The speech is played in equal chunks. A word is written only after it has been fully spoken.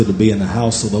To be in the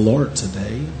house of the Lord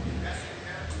today,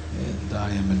 and I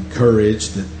am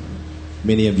encouraged that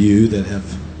many of you that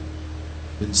have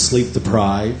been sleep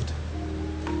deprived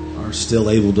are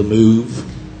still able to move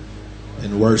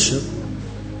and worship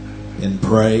and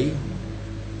pray,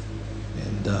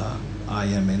 and I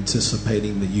am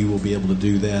anticipating that you will be able to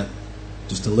do that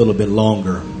just a little bit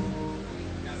longer.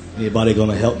 Anybody going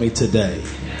to help me today?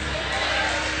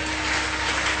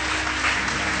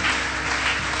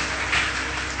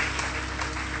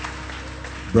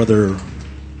 Brother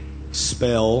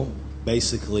Spell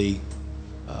basically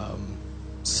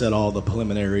said all the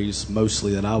preliminaries,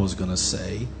 mostly that I was going to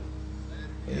say.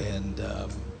 And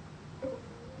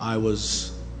I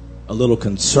was a little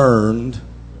concerned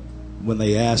when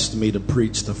they asked me to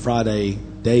preach the Friday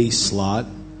day slot,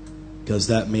 because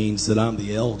that means that I'm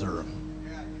the elder.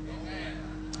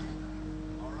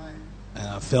 And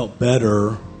I felt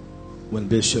better when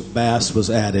Bishop Bass was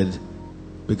added,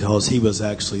 because he was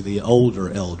actually the older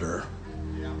elder.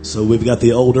 So we've got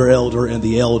the older elder and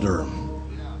the elder.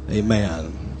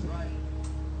 Amen.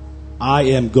 I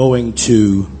am going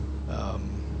to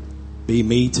be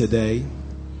me today.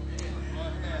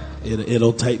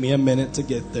 It'll take me a minute to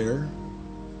get there,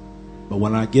 but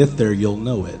when I get there, you'll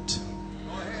know it.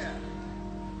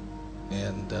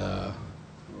 And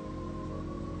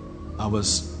I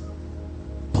was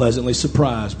pleasantly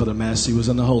surprised, Brother Massey was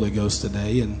in the Holy Ghost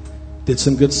today and did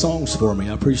some good songs for me.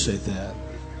 I appreciate that.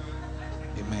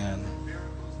 Amen.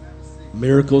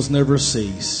 Miracles never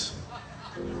cease.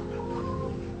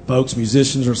 Folks,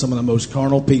 musicians are some of the most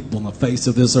carnal people on the face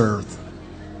of this earth.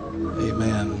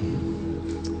 Amen.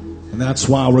 And that's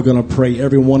why we're going to pray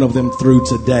every one of them through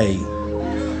today.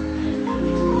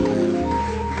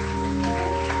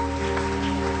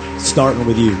 Starting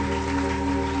with you.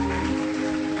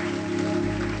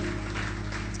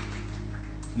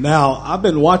 Now, I've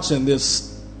been watching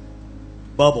this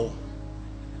bubble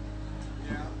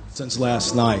since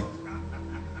last night.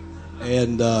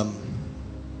 And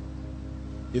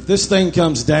if this thing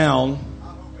comes down,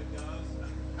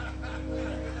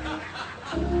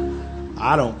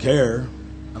 I don't care.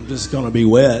 I'm just going to be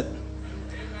wet.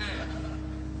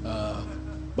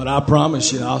 But I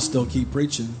promise you, I'll still keep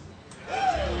preaching. I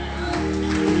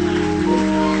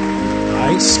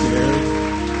ain't scared.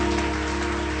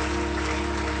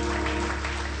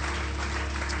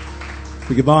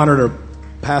 We give honor to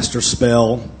Pastor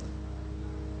Spell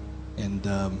and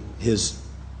his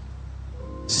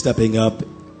stepping up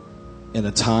in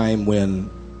a time when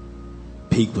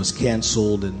Peak was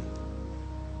canceled, and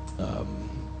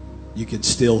you could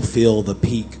still feel the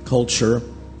Peak culture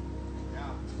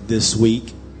this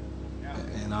week.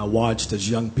 And I watched as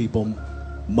young people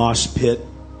mosh pit,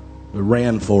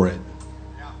 ran for it.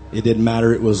 It didn't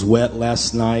matter. It was wet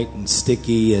last night and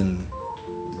sticky and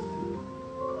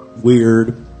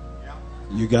weird.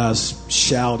 You guys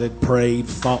shouted, prayed,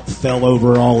 fell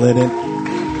over all in it.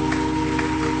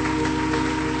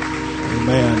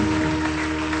 Amen.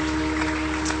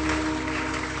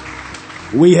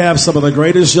 We have some of the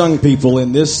greatest young people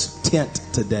in this tent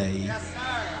today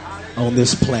on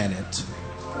this planet.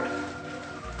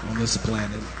 On this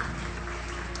planet.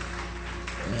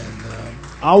 And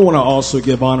I want to also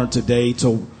give honor today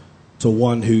to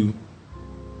one who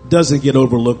doesn't get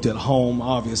overlooked at home,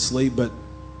 obviously, but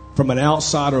from an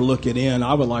outsider looking in,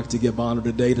 I would like to give honor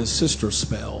today to Sister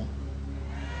Spell.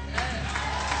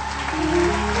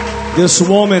 This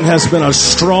woman has been a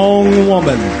strong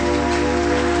woman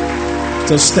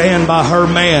to stand by her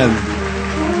man,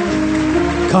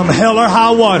 come hell or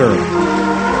high water.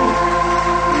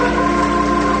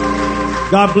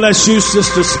 God bless you,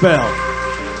 Sister Spell.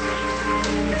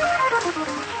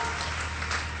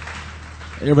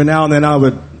 Every now and then I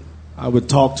would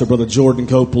talk to Brother Jordan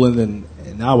Copeland, and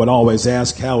I would always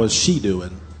ask, how is she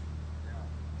doing?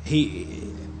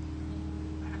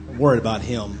 I'm worried about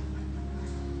him.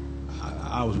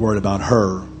 I was worried about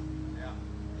her.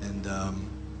 And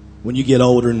when you get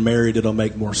older and married, it'll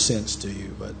make more sense to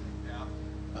you. But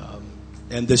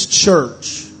and this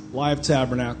church, Life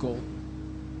Tabernacle,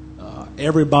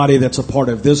 everybody that's a part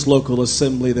of this local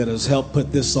assembly that has helped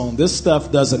put this on, this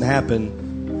stuff doesn't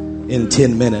happen in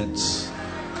 10 minutes.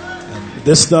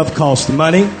 This stuff costs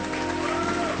money.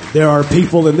 There are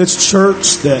people in this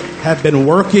church that have been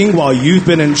working while you've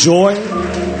been enjoying.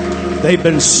 They've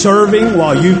been serving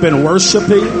while you've been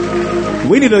worshiping.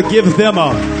 We need to give them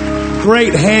a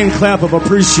great hand clap of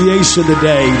appreciation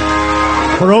today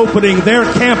for opening their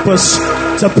campus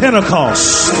to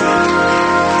Pentecost.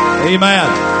 Amen.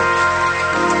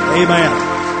 Amen.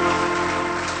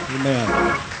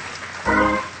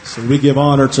 Amen. So we give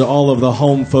honor to all of the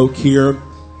home folk here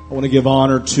I want to give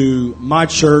honor to my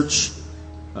church,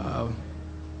 an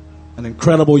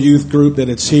incredible youth group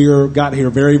that got here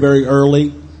very, very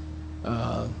early.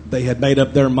 They had made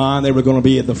up their mind they were going to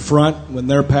be at the front when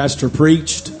their pastor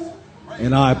preached,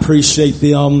 and I appreciate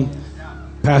them.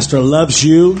 Pastor loves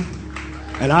you,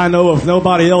 and I know if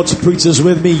nobody else preaches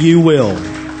with me, you will.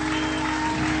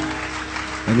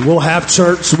 And we'll have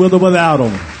church with or without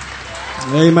them.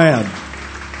 Amen.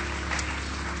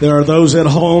 There are those at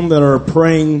home that are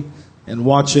praying and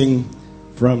watching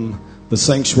from the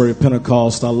Sanctuary of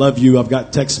Pentecost. I love you. I've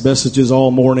got text messages all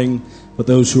morning for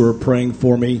those who are praying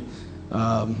for me.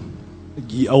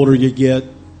 The older you get,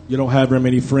 you don't have very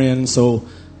many friends. So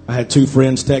I had 2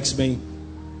 friends text me.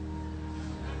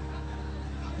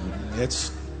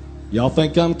 Y'all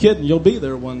think I'm kidding? You'll be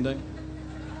there one day.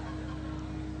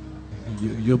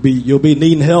 You'll be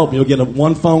needing help. You'll get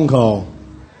one phone call.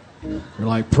 You're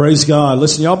like, praise God.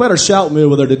 Listen, y'all better shout with me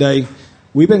over there today.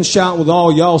 We've been shouting with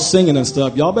all y'all singing and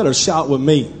stuff. Y'all better shout with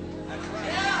me.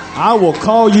 I will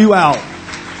call you out.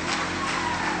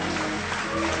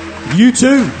 You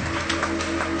too.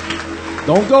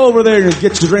 Don't go over there and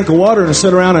get your drink of water and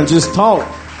sit around and just talk.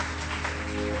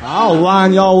 I'll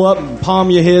line y'all up and palm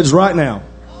your heads right now.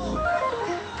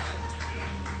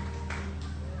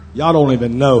 Y'all don't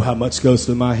even know how much goes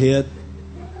through my head.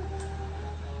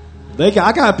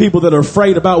 I got people that are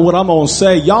afraid about what I'm going to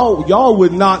say. Y'all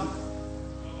would not.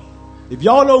 If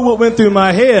y'all know what went through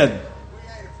my head.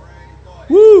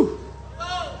 Woo.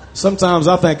 Sometimes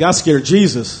I think I scared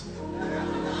Jesus.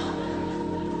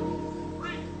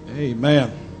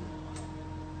 Amen.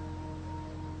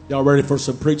 Y'all ready for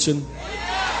some preaching?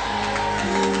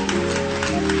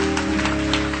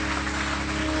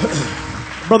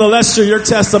 Brother Lester, your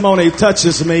testimony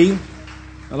touches me.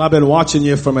 And I've been watching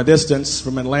you from a distance,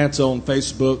 from Atlanta on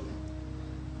Facebook.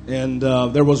 And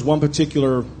there was one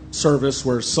particular service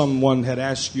where someone had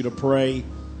asked you to pray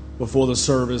before the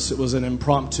service. It was an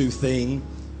impromptu thing.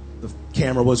 The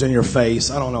camera was in your face.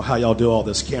 I don't know how y'all do all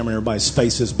this camera. Everybody's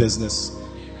face is business.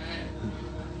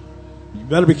 You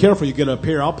better be careful you get up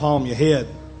here. I'll palm your head.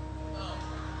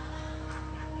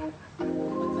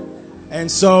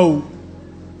 And so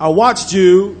I watched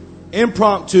you,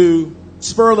 impromptu,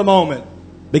 spur of the moment,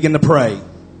 begin to pray.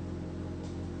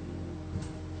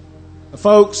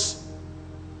 Folks,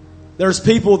 there's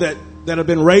people that have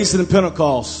been raised in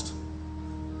Pentecost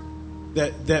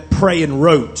that pray and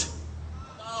rote.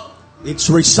 It's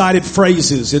recited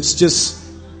phrases. It's just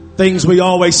things we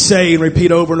always say and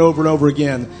repeat over and over and over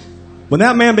again. When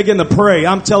that man began to pray,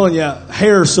 I'm telling you,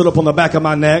 hair stood up on the back of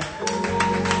my neck.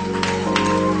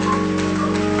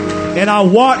 And I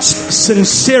watched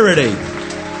sincerity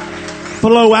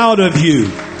flow out of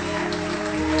you.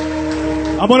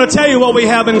 I'm going to tell you what we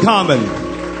have in common.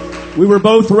 We were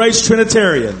both raised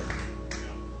Trinitarian.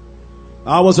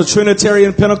 I was a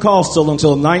Trinitarian Pentecostal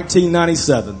until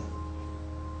 1997.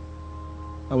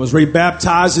 I was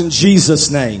rebaptized in Jesus'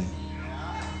 name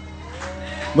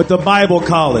with the Bible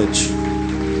college.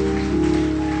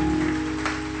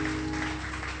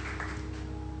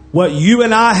 What you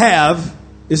and I have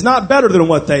is not better than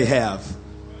what they have,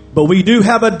 but we do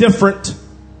have a different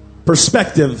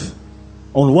perspective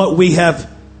on what we have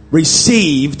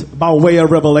received by way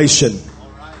of revelation.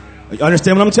 You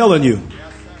understand what I'm telling you?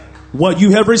 What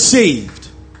you have received,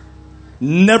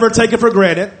 never take it for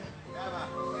granted,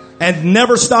 and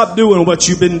never stop doing what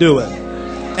you've been doing.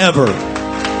 Ever.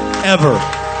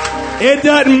 It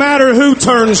doesn't matter who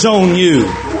turns on you.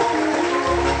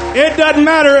 It doesn't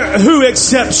matter who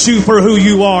accepts you for who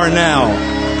you are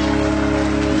now.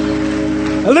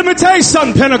 Let me tell you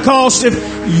something, Pentecost. If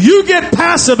you get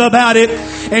passive about it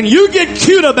and you get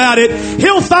cute about it,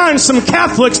 he'll find some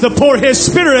Catholics to pour his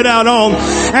spirit out on,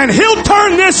 and he'll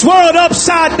turn this world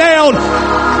upside down.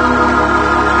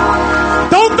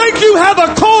 Don't think you have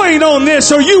a coin on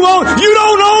this, or you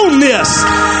don't own this.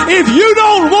 If you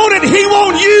don't want it, he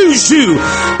won't use you.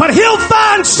 But he'll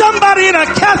find somebody in a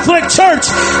Catholic church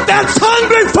that's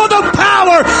hungry for the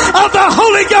power of the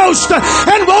Holy Ghost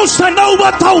and wants to know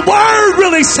what the Word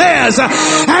really says.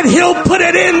 And he'll put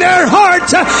it in their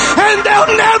heart, and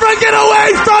they'll never get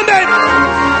away from it.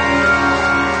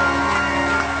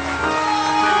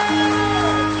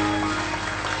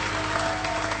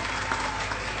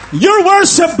 Your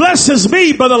worship blesses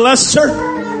me, Brother Lester.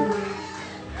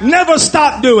 Never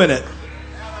stop doing it.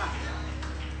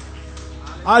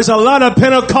 There's a lot of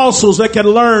Pentecostals that can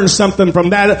learn something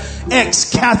from that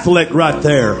ex-Catholic right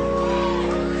there.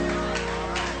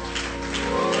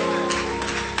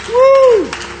 Woo!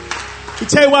 You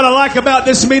tell you what I like about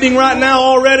this meeting right now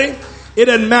already? It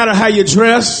doesn't matter how you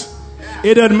dress.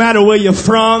 It doesn't matter where you're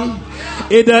from.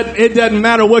 It doesn't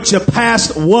matter what your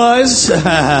past was.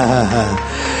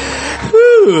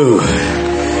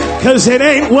 Because it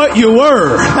ain't what you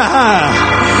were.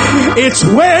 It's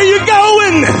where you're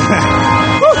going.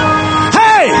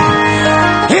 Hey,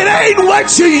 it ain't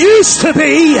what you used to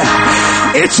be.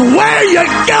 It's where you're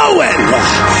going.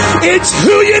 It's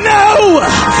who you know.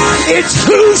 It's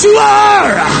whose you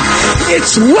are.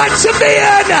 It's what you've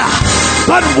been.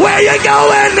 But where you're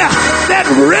going, that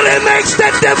really makes the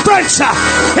difference.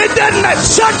 It doesn't matter.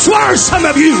 Such were some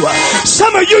of you.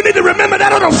 Some of you need to remember that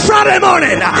on a Friday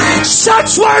morning.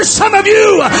 Such were some of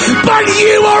you. But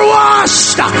ye were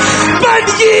washed. But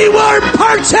ye were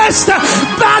purchased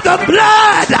by the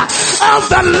blood of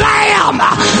the Lamb.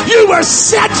 You were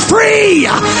set free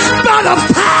by the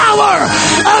power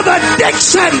of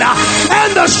addiction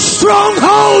and the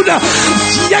stronghold.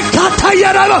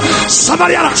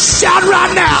 Somebody ought to shout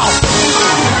right now.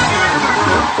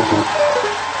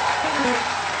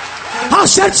 I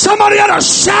said somebody ought to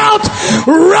shout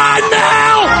right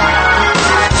now.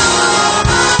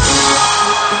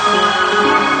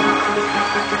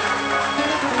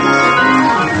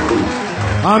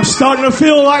 I'm starting to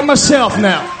feel like myself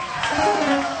now.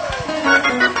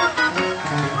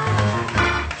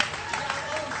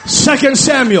 Second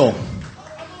Samuel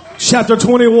chapter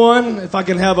 21. If I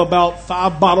can have about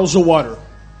 5 bottles of water.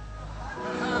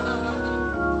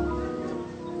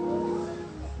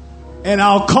 And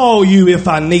I'll call you if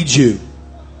I need you.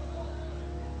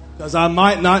 Because I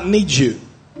might not need you.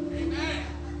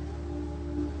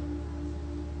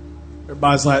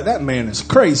 Everybody's like, that man is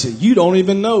crazy. You don't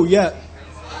even know yet.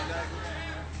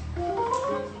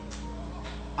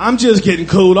 I'm just getting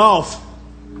cooled off.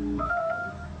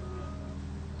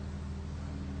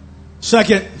 2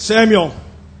 Samuel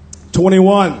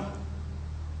 21.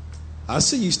 I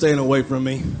see you staying away from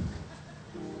me.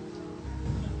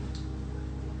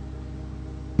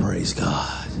 Praise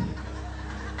God.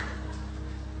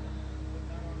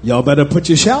 Y'all better put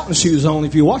your shouting shoes on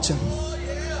if you're watching.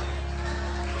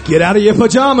 Get out of your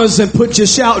pajamas and put your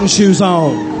shouting shoes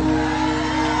on.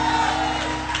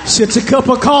 Sit a cup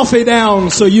of coffee down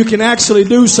so you can actually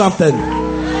do something.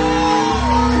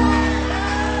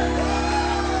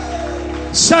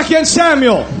 2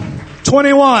 Samuel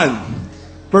 21,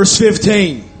 verse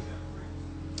 15.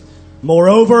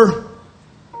 Moreover,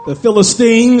 the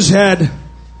Philistines had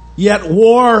yet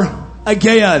war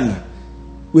again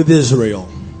with Israel.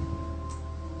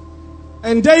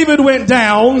 And David went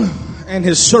down, and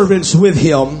his servants with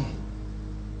him,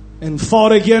 and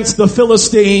fought against the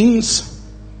Philistines,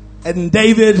 and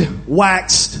David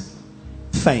waxed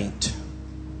faint.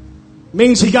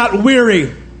 Means he got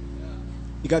weary.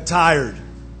 He got tired.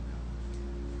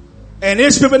 And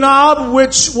Ishbosheth,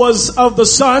 which was of the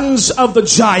sons of the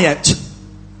giant,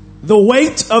 the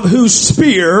weight of whose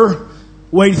spear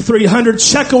weighed 300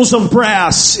 shekels of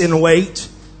brass in weight,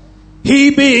 he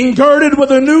being girded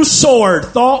with a new sword,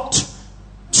 thought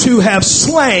to have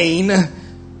slain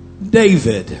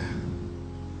David.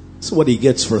 That's what he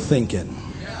gets for thinking.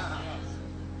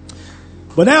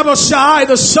 But Abishai,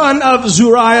 the son of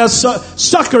Zeruiah,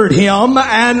 succored him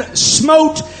and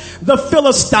smote the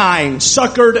Philistine.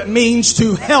 Succored means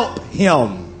to help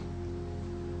him.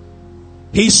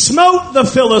 He smote the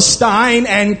Philistine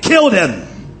and killed him.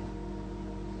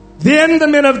 Then the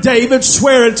men of David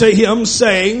sware unto him,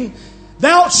 saying,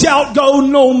 Thou shalt go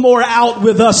no more out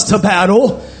with us to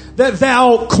battle, that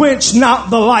thou quench not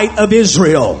the light of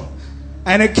Israel.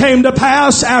 And it came to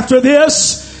pass after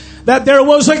this, that there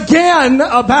was again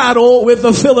a battle with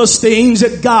the Philistines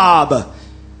at Gob.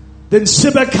 Then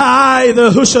Sibbecai the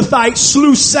Hushathite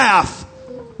slew Saph,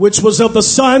 which was of the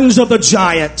sons of the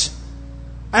giant.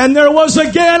 And there was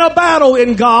again a battle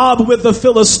in Gob with the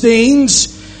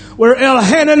Philistines, where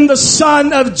Elhanan the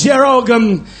son of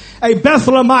Jerogam, a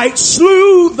Bethlehemite,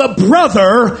 slew the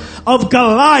brother of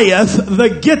Goliath the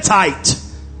Gittite,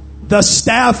 the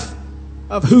staff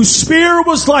of whose spear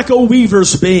was like a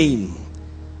weaver's beam.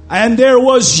 And there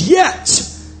was yet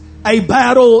a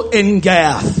battle in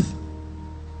Gath,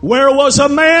 where was a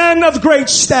man of great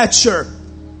stature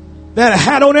that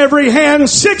had on every hand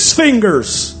 6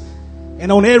 fingers,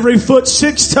 and on every foot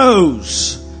 6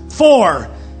 toes, 24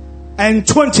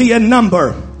 in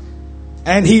number.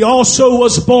 And he also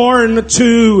was born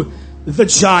to the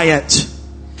giant.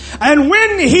 And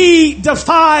when he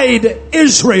defied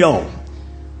Israel,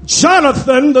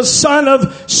 Jonathan, the son of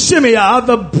Shimeah,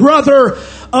 the brother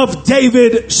of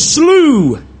David,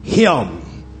 slew him.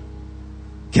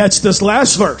 Catch this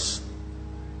last verse.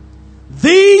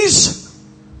 These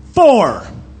 4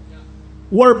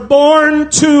 were born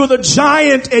to the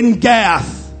giant in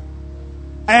Gath,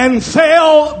 and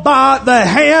fell by the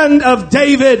hand of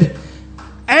David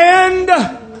and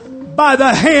by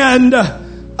the hand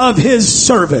of his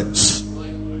servants.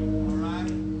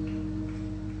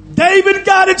 David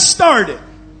got it started,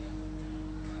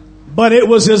 but it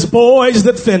was his boys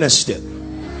that finished it.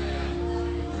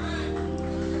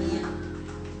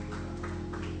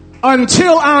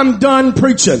 Until I'm done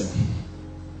preaching.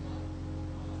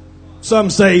 Some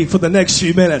say for the next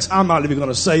few minutes. I'm not even going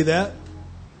to say that.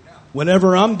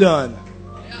 Whenever I'm done,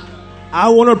 I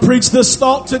want to preach this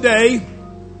thought today.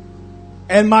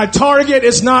 And my target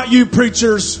is not you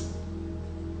preachers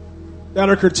that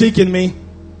are critiquing me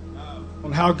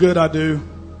on how good I do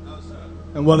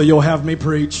and whether you'll have me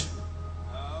preach.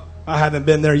 I haven't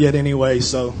been there yet anyway,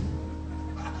 so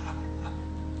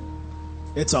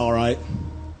it's all right.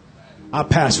 I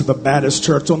pastor the baddest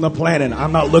church on the planet.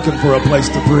 I'm not looking for a place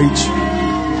to preach.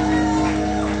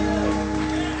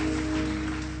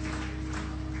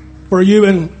 For you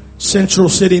in Central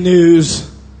City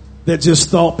News that just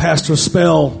thought Pastor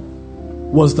Spell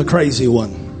was the crazy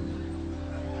one,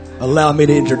 allow me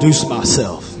to introduce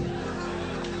myself.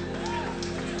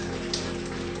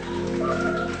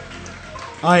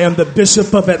 I am the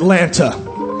Bishop of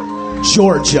Atlanta,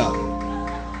 Georgia.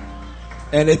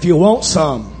 And if you want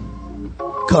some,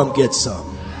 come get some.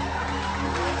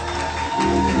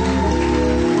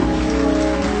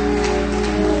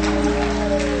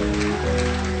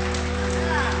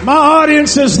 My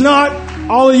audience is not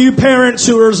all of you parents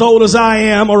who are as old as I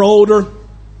am or older.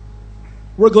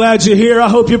 We're glad you're here. I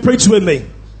hope you preach with me.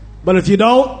 But if you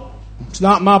don't, it's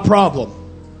not my problem.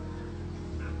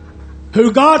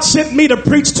 Who God sent me to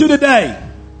preach to today,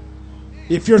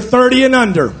 if you're 30 and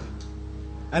under,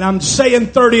 and I'm saying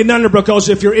 30 and under because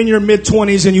if you're in your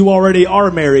mid-20s and you already are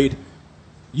married,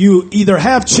 you either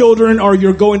have children or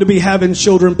you're going to be having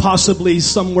children possibly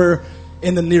somewhere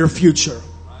in the near future.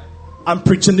 I'm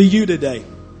preaching to you today.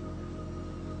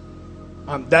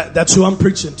 That's who I'm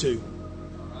preaching to.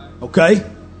 Okay?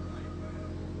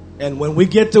 And when we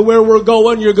get to where we're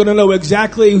going, you're going to know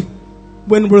exactly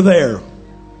when we're there.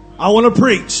 I want to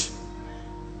preach.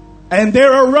 And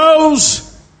there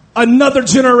arose another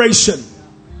generation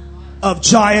of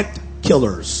giant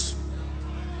killers.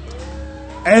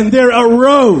 And there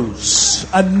arose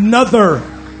another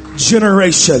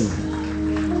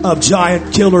generation of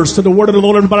giant killers. To the word of the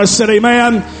Lord, everybody said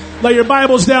amen. Lay your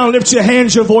Bibles down, lift your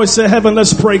hands, your voice to heaven.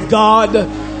 Let's pray. God,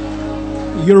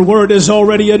 your word is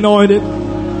already anointed.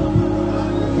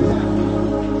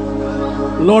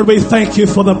 Lord, we thank you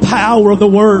for the power of the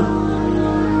word.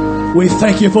 We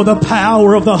thank you for the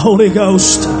power of the Holy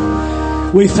Ghost.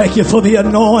 We thank you for the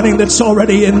anointing that's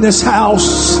already in this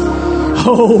house.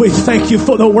 Oh, we thank you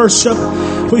for the worship.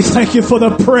 We thank you for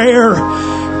the prayer,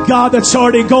 God, that's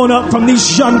already gone up from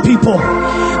these young people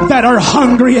that are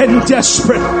hungry and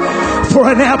desperate for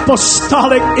an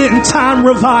apostolic end-time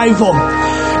revival.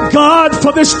 God,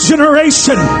 for this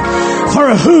generation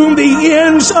for whom the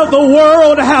ends of the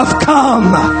world have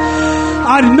come.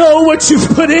 I know what you've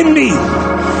put in me.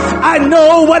 I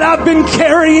know what I've been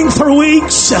carrying for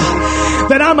weeks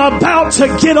that I'm about to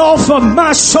get off of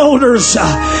my shoulders.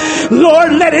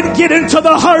 Lord, let it get into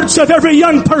the hearts of every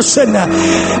young person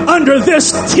under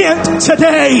this tent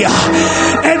today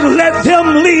and let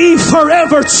them leave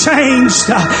forever changed.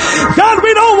 God,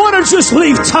 we don't want to just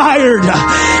leave tired.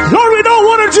 Lord, we don't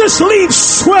want to just leave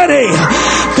sweaty.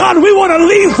 God, we want to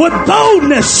leave with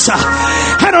boldness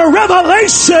and a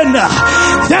revelation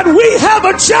that we have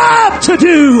a job to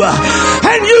do.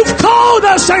 And you've called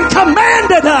us and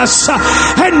commanded us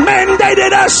and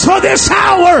mandated us for this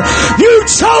hour. You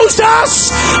chose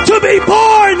us to be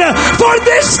born for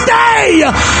this day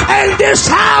and this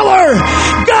hour.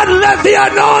 God, let the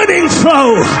anointing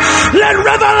flow. Let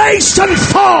revelation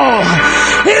fall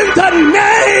in the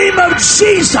name of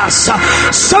Jesus.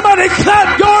 Somebody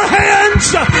clap your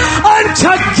hands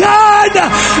unto God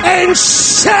and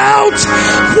shout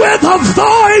with a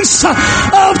voice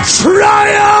of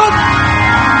triumph.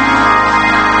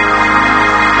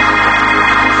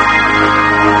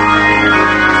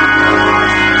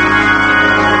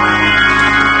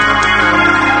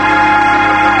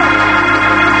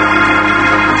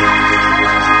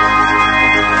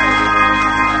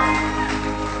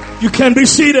 You can be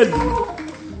seated. It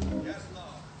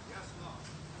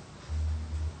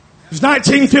was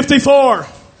 1954.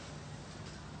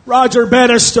 Roger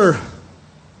Bannister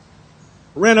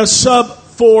ran a sub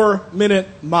 4-minute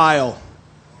mile.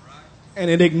 And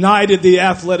it ignited the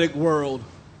athletic world.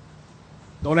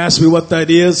 Don't ask me what that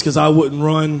is, because I wouldn't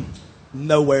run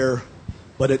nowhere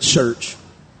but at church.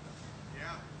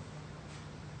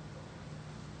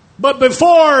 But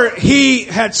before he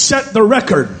had set the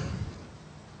record,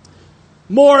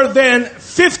 more than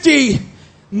 50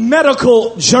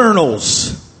 medical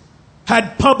journals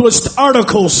had published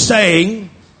articles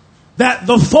saying that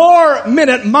the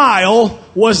 4-minute mile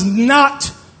was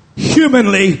not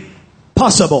humanly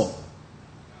possible.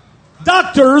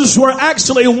 Doctors were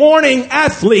actually warning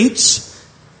athletes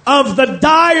of the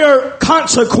dire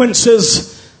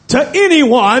consequences to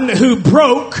anyone who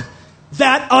broke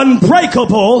that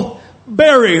unbreakable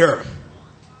barrier.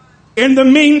 In the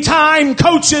meantime,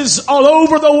 coaches all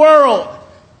over the world,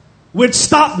 with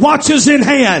stopwatches in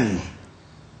hand,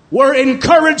 were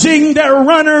encouraging their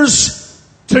runners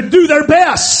to do their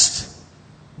best,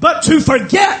 but to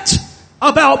forget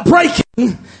about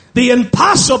breaking the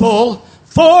impossible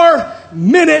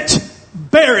 4-minute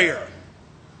barrier.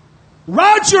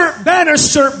 Roger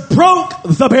Bannister broke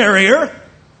the barrier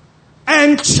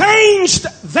and changed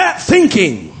that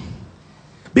thinking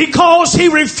because he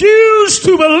refused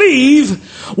to believe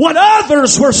what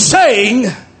others were saying,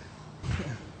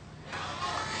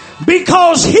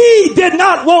 because he did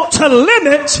not want to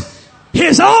limit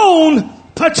his own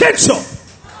potential.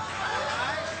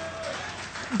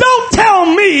 Don't tell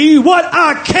me what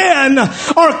I can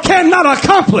or cannot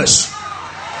accomplish.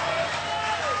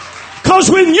 Because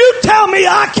when you tell me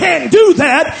I can't do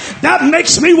that, that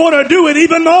makes me want to do it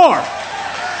even more.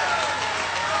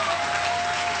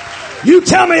 You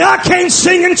tell me I can't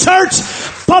sing in church.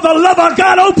 For the love of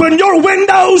God, open your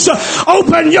windows,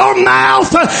 open your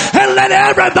mouth, and let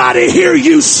everybody hear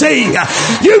you sing.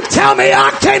 You tell me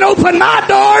I can't open my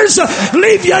doors,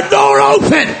 leave your door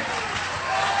open.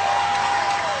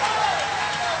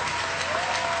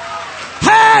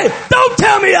 Hey, don't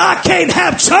tell me I can't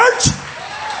have church.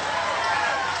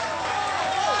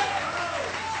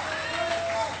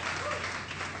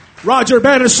 Roger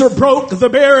Bannister broke the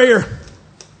barrier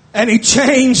and he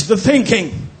changed the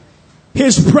thinking.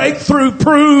 His breakthrough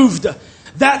proved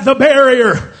that the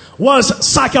barrier was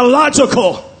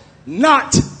psychological,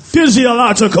 not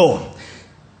physiological.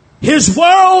 His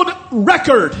world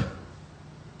record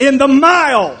in the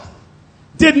mile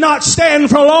did not stand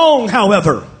for long,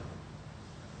 however,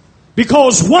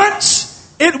 because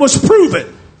once it was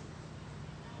proven,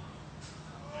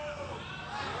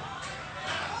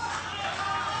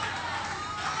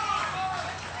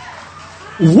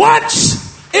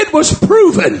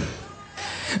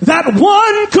 that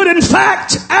one could in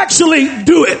fact actually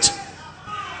do it,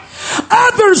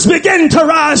 others began to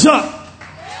rise up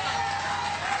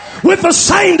with the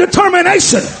same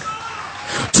determination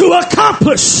to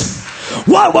accomplish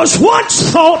what was once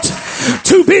thought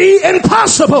to be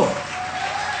impossible.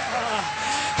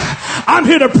 I'm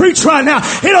here to preach right now.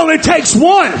 It only takes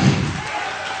one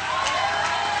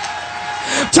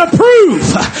to prove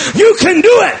you can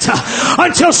do it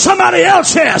until somebody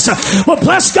else has. Well,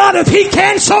 bless God, if he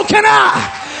can, so can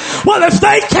I. Well, if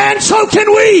they can, so can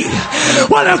we.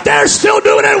 Well, if they're still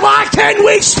doing it, why can't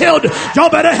we still do it? Y'all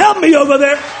better help me over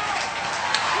there.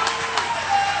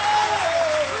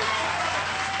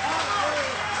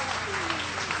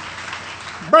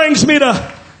 Brings me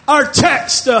to our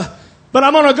text, but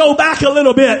I'm going to go back a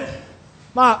little bit.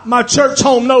 My church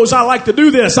home knows I like to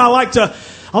do this. I like to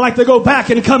go back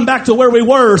and come back to where we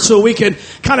were so we can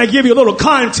kind of give you a little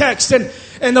context.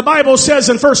 And the Bible says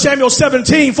in 1 Samuel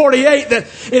 17:48 that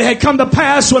it had come to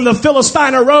pass when the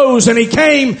Philistine arose and he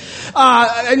came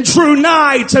and drew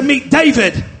nigh to meet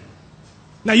David.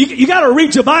 Now you got to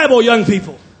read your Bible, young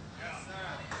people.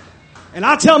 And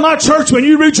I tell my church, when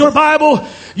you read your Bible,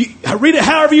 you read it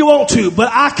however you want to, but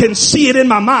I can see it in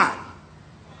my mind.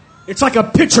 It's like a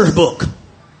picture book.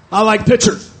 I like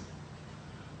pictures.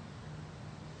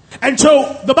 And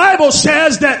so the Bible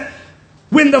says that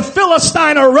when the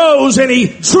Philistine arose and he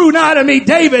drew nigh to meet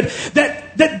David,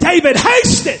 that David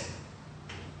hasted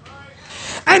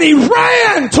and he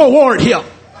ran toward him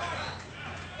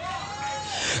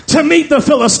to meet the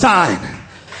Philistine.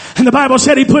 And the Bible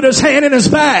said he put his hand in his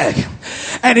bag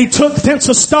and he took thence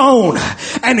a stone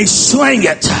and he slang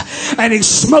it and he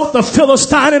smote the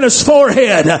Philistine in his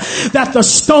forehead, that the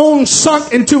stone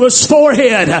sunk into his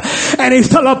forehead and he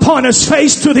fell upon his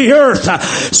face to the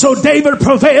earth. So David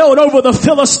prevailed over the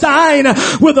Philistine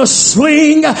with a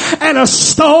sling and a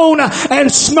stone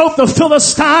and smote the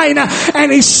Philistine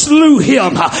and he slew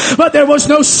him. But there was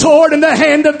no sword in the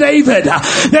hand of David.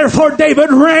 Therefore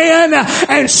David ran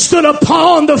and stood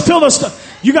upon the Philistine.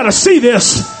 You got to see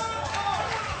this.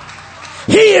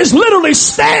 He is literally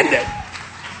standing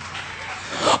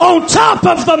on top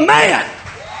of the man.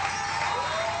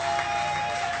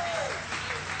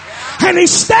 And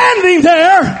he's standing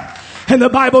there And the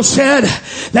Bible said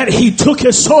that he took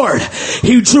his sword,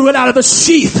 he drew it out of the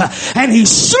sheath, and he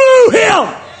slew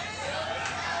him.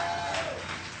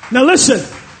 Now listen,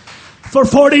 for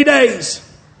 40 days,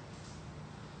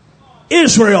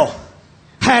 Israel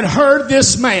had heard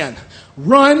this man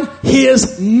run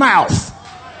his mouth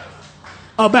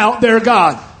about their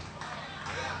God.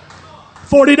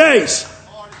 40 days.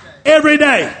 Every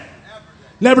day.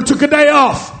 Never took a day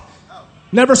off.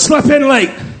 Never slept in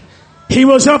late. He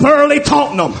was up early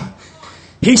taunting them.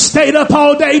 He stayed up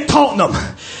all day taunting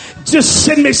them. Just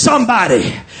send me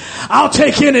somebody. I'll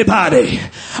take anybody.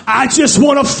 I just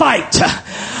want to fight.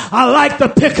 I like to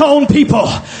pick on people.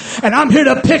 And I'm here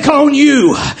to pick on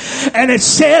you. And it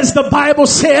says, the Bible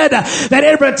said that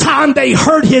every time they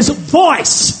heard his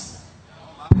voice.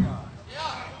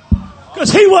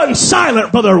 Because he wasn't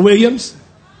silent, Brother Williams.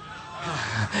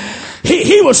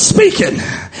 He was speaking.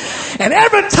 And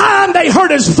every time they heard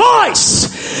his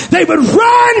voice, they would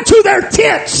run to their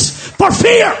tents for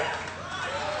fear.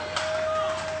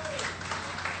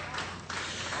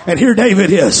 And here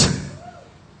David is.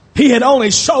 He had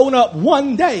only shown up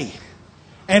one day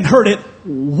and heard it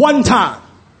one time.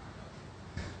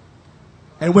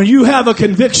 And when you have a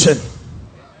conviction,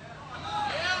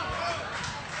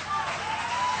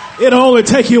 it'll only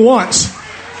take you once.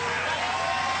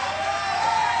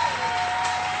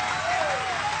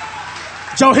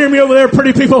 Did y'all hear me over there,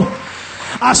 pretty people?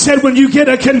 I said when you get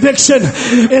a conviction,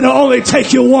 it'll only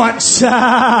take you once. Hey,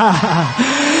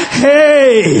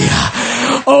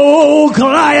 oh,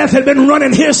 Goliath had been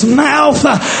running his mouth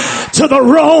to the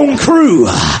wrong crew.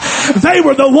 They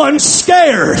were the ones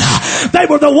scared. They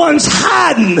were the ones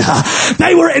hiding.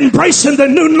 They were embracing the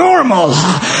new normal.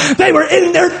 They were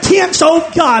in their tents. Oh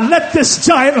God, let this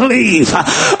giant leave.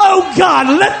 Oh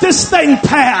God, let this thing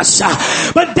pass.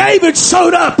 But David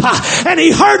showed up and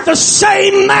he heard the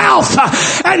same mouth.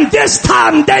 And this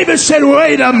time David said,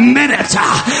 wait a minute.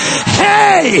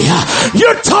 Hey,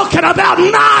 you're talking about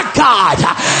my God.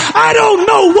 I don't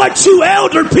know what you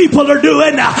elder people are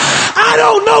doing. I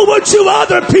don't know what you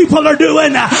other people are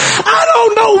doing. I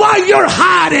don't know why you're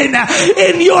hiding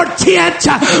in your tent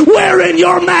wearing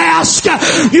your mask.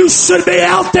 You should be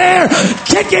out there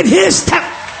kicking his tail.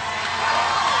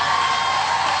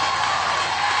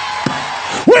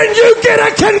 When you get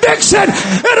a conviction,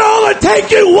 it'll only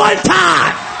take you one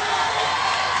time.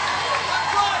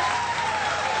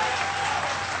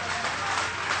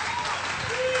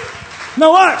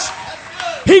 Now watch.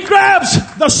 He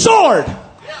grabs the sword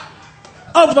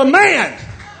of the man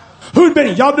who'd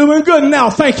been, y'all doing good now,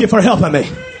 thank you for helping me.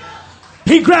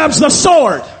 He grabs the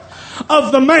sword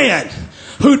of the man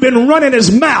who'd been running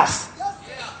his mouth.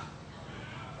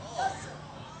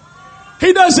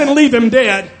 He doesn't leave him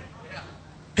dead.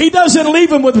 He doesn't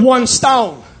leave him with one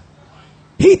stone.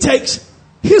 He takes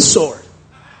his sword.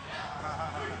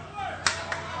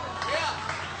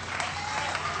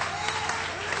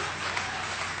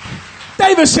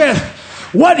 David said,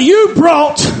 what you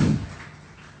brought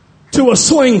to a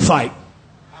swing fight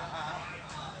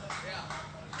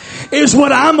is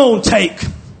what I'm going to take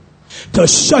to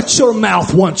shut your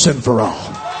mouth once and for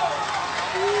all.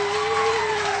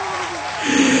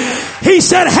 He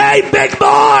said, hey, big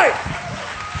boy,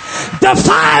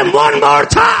 defy him one more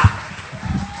time.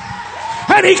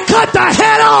 And he cut the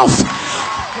head off.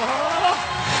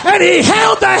 And he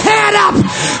held the head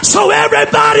up so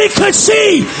everybody could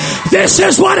see. This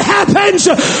is what happens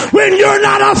when you're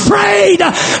not afraid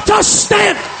to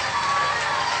stand.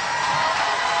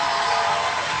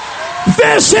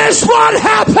 This is what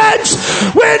happens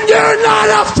when you're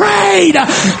not afraid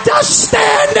to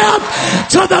stand up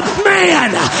to the man,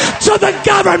 to the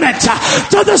government,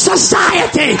 to the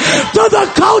society, to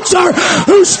the culture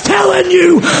who's telling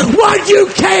you what you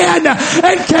can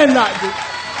and cannot do.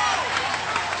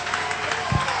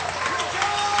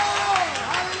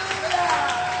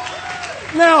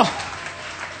 Now,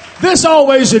 this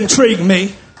always intrigued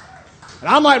me. And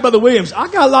I'm like Brother Williams, I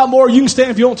got a lot more. You can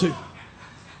stand if you want to.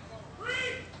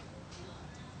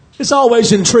 This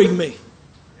always intrigued me.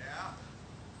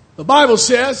 The Bible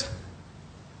says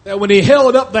that when he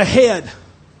held up the head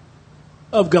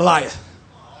of Goliath,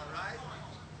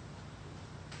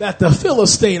 that the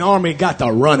Philistine army got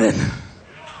to running.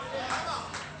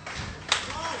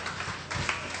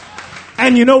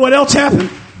 And you know what else happened?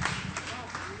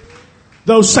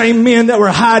 Those same men that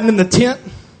were hiding in the tent,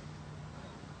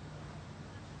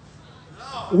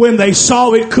 when they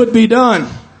saw it could be done,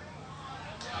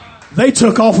 they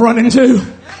took off running too.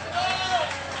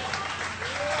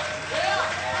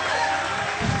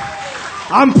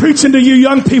 I'm preaching to you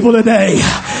young people today.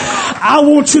 I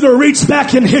want you to reach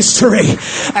back in history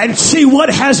and see what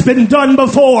has been done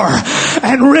before.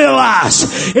 and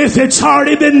realize if it's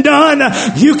already been done,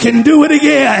 you can do it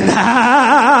again.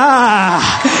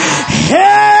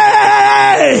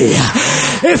 Hey!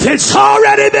 If it's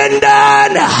already been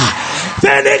done,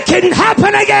 then it can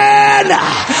happen again.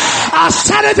 I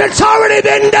said if it's already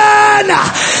been done,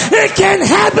 it can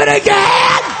happen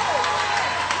again.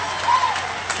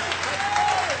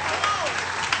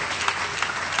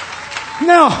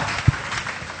 Now,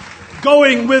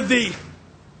 going with the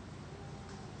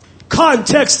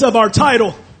context of our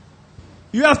title,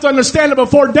 you have to understand that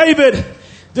before David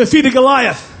defeated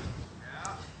Goliath,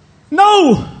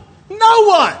 no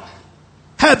one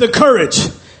had the courage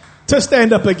to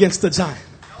stand up against the giant.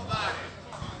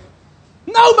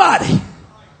 Nobody.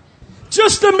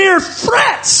 Just the mere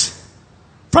threats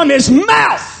from his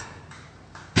mouth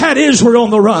had Israel on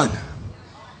the run.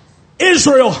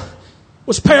 Israel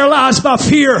was paralyzed by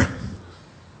fear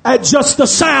at just the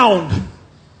sound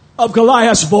of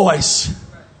Goliath's voice.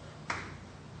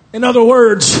 In other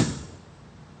words,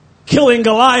 killing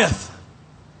Goliath,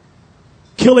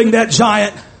 killing that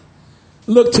giant,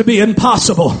 looked to be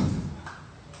impossible.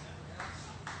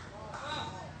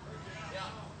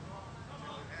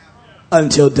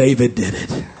 Until David did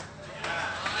it.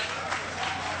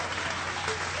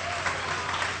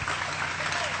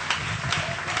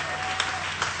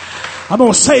 I'm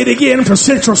going to say it again for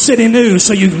Central City News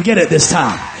so you can get it this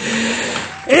time.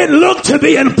 It looked to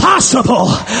be impossible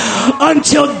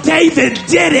until David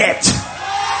did it.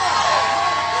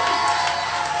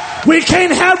 We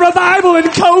can't have revival in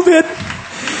COVID.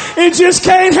 It just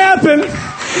can't happen.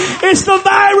 It's the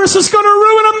virus that's going to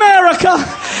ruin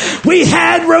America. We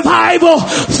had revival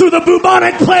through the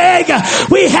bubonic plague.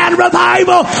 We had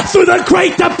revival through the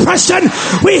Great Depression.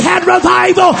 We had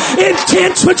revival in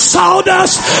tents with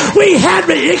sawdust. We had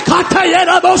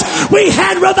revival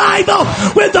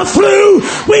with the flu.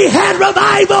 We had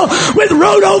revival with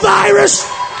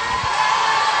rotavirus.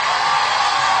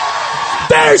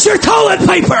 There's your toilet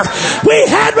paper. We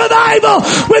had revival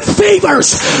with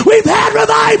fevers. We've had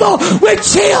revival with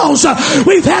chills.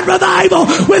 We've had revival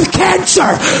with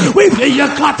cancer. We've had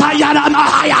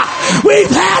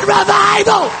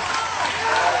revival.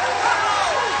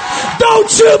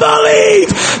 Don't you believe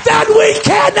that we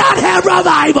cannot have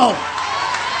revival?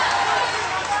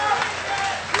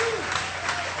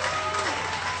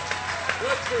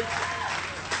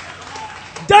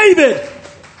 David,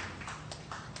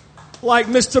 like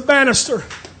Mr. Bannister,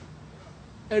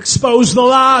 exposed the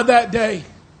lie that day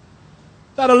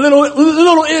that a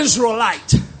little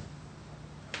Israelite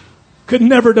could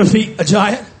never defeat a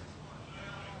giant.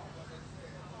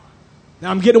 Now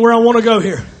I'm getting where I want to go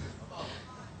here.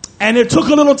 And it took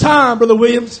a little time, Brother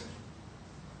Williams.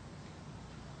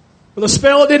 But the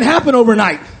spell didn't happen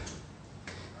overnight.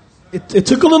 It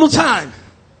took a little time.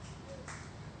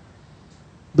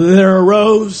 But there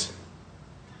arose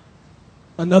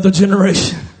another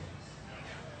generation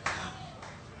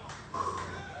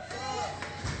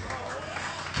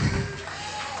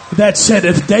that said,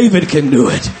 if David can do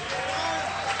it,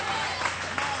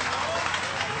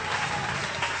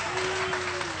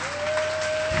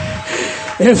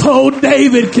 if old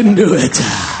David can do it,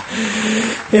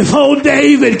 if old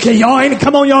David can,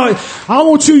 come on, y'all. I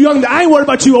want you young, I ain't worried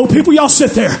about you old people. Y'all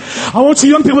sit there. I want you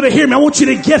young people to hear me. I want you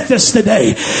to get this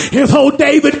today. If old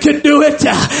David could do it,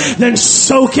 then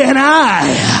so can I.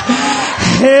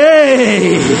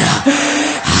 Hey.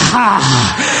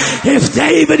 If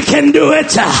David can do it,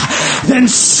 then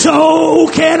so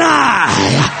can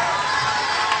I.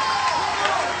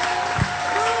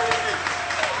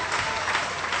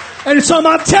 And so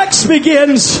my text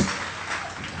begins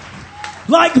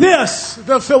like this.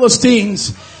 The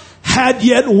Philistines had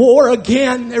yet war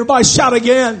again. Everybody shout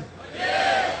again.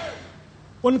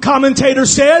 One commentator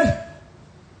said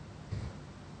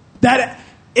that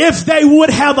if they would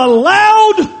have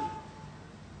allowed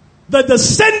the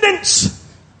descendants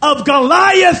of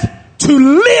Goliath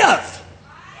to live,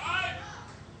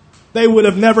 they would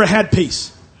have never had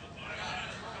peace.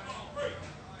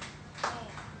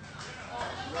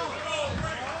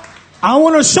 I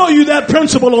want to show you that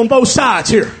principle on both sides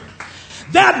here.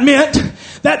 That meant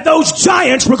that those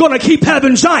giants were going to keep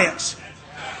having giants.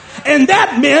 And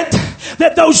that meant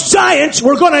that those giants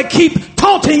were going to keep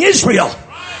taunting Israel.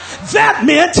 That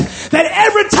meant that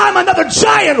every time another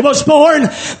giant was born,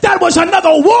 that was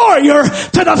another warrior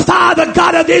to defy the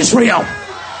God of Israel.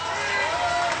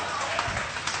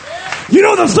 You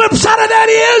know the flip side of that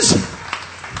is?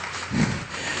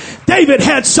 David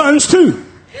had sons too.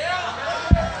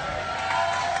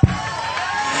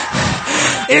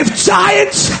 If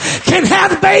giants can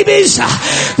have babies,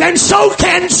 then so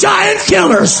can giant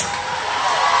killers.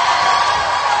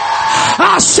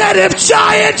 I said if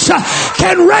giants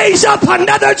can raise up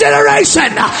another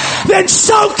generation, then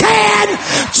so can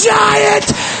giant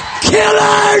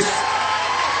killers.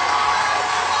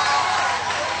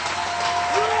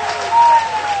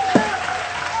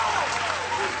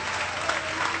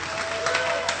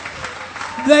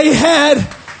 They had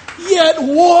yet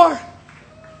war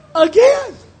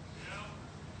again.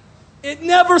 It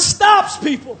never stops,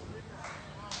 people.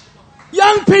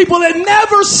 Young people, it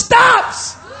never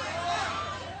stops.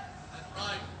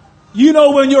 You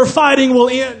know when your fighting will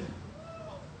end?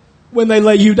 When they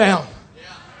lay you down.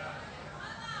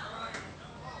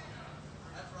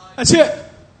 That's it.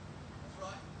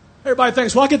 Everybody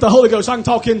thinks, well, I get the Holy Ghost, I can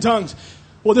talk in tongues.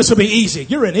 Well, this will be easy.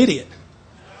 You're an idiot.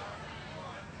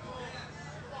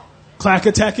 Clack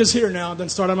attack is here now. Then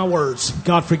start on my words.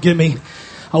 God forgive me.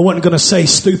 I wasn't going to say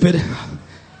stupid.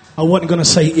 I wasn't going to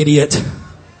say idiot.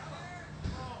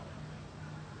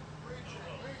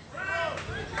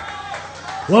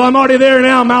 Well, I'm already there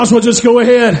now. Might as well just go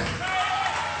ahead.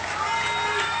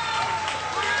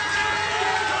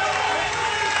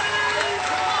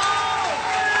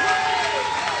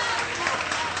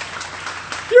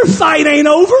 Your fight ain't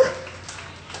over.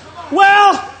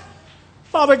 Well,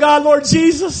 Father God, Lord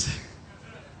Jesus,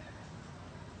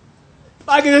 if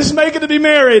I can just make it to be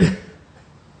married,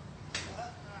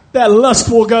 that lust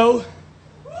will go.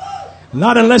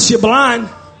 Not unless you're blind.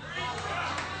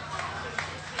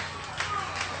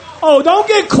 Oh, don't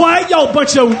get quiet, y'all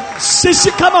bunch of sissy.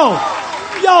 Come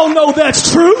on. Y'all know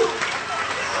that's true.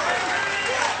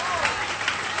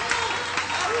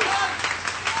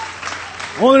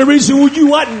 Only reason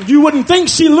you wouldn't think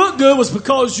she looked good was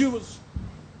because you was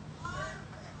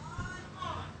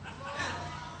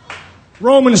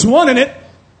Romans 1 in it.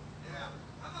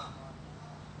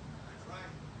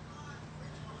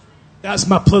 That's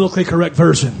my politically correct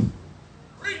version.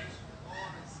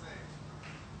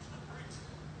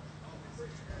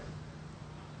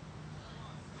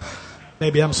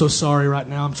 Baby, I'm so sorry right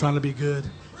now. I'm trying to be good.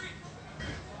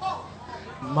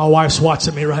 My wife's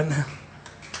watching me right now.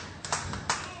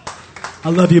 I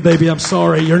love you, baby. I'm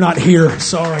sorry. You're not here.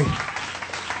 Sorry.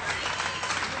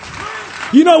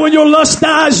 You know when your lust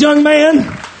dies, young man?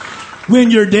 When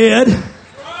you're dead.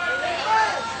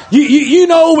 You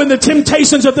know when the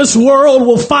temptations of this world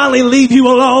will finally leave you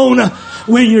alone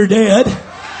when you're dead.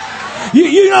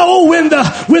 You know when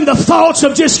the thoughts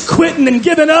of just quitting and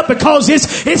giving up because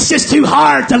it's just too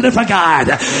hard to live for God.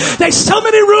 There's so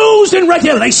many rules and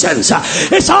regulations.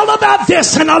 It's all about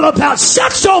this and all about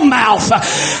shut your mouth.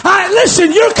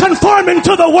 Listen, you're conforming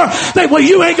to the world. Well,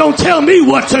 you ain't gonna tell me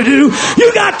what to do.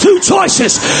 You got two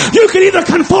choices. You can either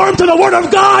conform to the Word of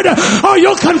God or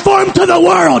you'll conform to the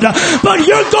world. But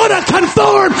you're gonna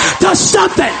conform to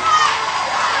something.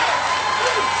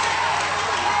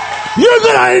 You're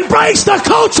going to embrace the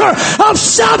culture of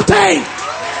something.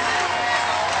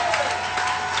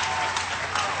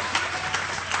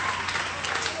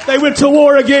 They went to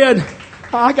war again.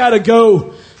 I got to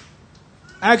go.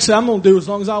 Actually, I'm going to do as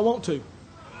long as I want to.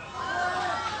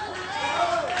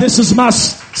 This is my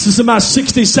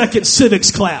 60-second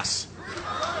civics class.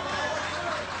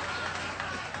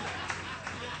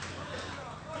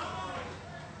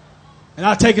 And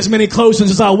I take as many closings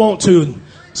as I want to.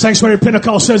 Sanctuary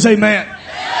Pentecost says amen.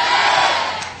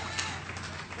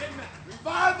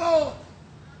 Revival.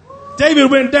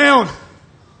 David went down.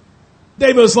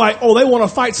 David was like, oh, they want to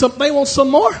fight something. They want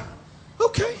some more?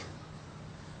 Okay.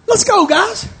 Let's go,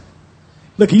 guys.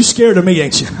 Look, you scared of me,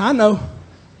 ain't you? I know.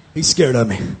 He's scared of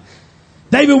me.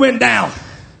 David went down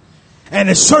and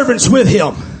his servants with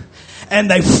him.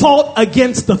 And they fought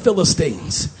against the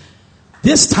Philistines.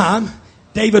 This time,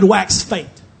 David waxed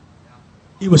faint.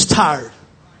 He was tired.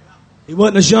 He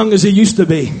wasn't as young as he used to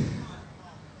be.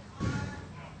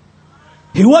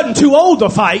 He wasn't too old to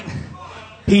fight.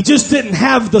 He just didn't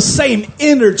have the same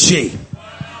energy.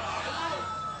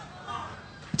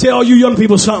 Tell you young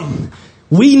people something.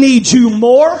 We need you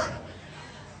more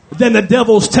than the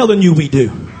devil's telling you we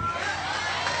do.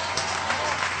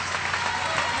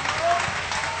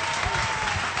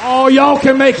 Oh, y'all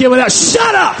can make it without.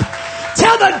 Shut up.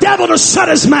 Tell the devil to shut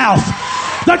his mouth.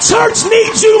 The church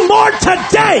needs you more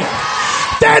today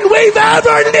than we've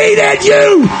ever needed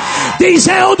you. These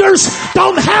elders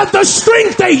don't have the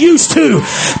strength they used to.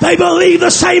 They believe the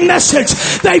same message.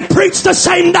 They preach the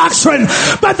same doctrine,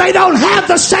 but they don't have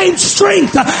the same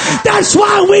strength. That's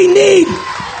why we need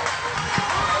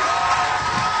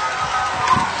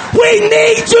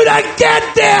you to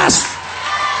get this.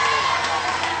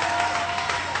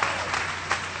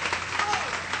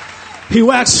 He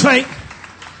waxed faint.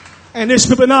 And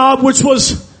Ishbi-Benob, which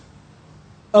was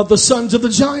of the sons of the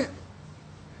giant.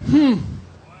 We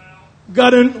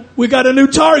got a new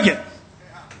target.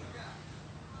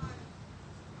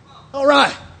 All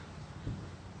right.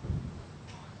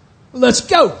 Let's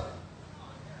go.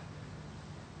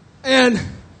 And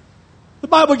the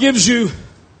Bible gives you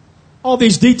all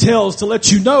these details to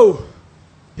let you know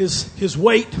his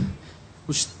weight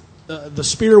was the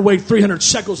spear weighed 300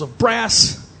 shekels of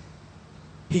brass.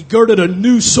 He girded a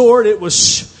new sword. It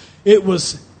was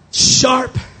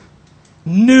sharp,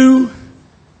 new.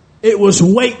 It was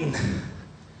waiting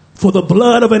for the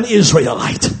blood of an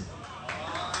Israelite.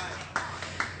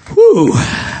 Whew.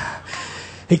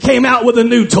 He came out with a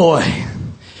new toy.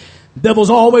 Devil's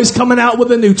always coming out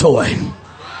with a new toy.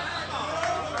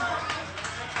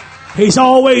 He's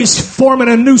always forming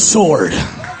a new sword,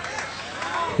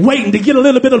 waiting to get a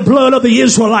little bit of blood of the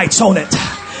Israelites on it,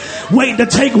 waiting to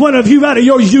take one of you out of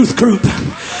your youth group,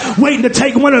 waiting to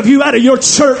take one of you out of your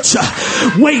church,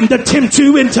 waiting to tempt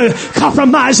you into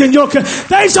compromising your...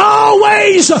 There's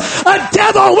always a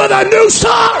devil with a new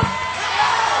sword.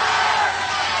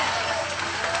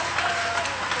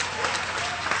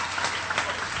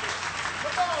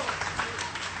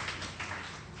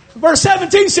 Verse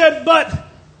 17 said,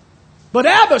 but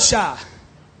Abishai,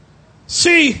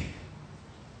 see,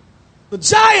 the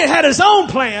giant had his own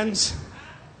plans,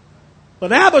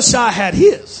 but Abishai had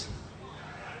his.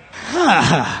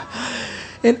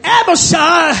 And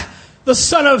Abishai, the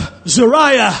son of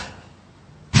Zeruiah,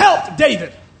 helped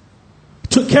David.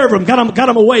 Took care of him, got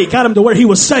him away, got him to where he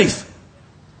was safe.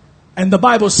 And the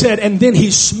Bible said, and then he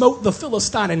smote the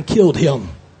Philistine and killed him.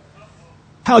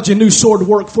 How'd your new sword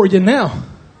work for you now?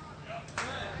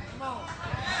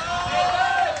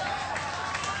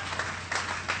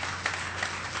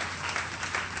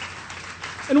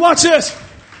 And watch this.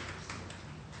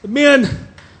 The men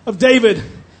of David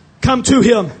come to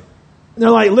him. And they're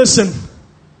like, listen,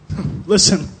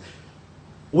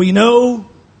 we know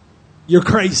you're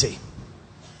crazy.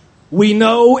 We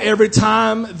know every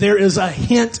time there is a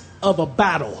hint of a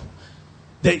battle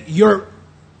that your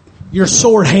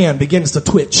sword hand begins to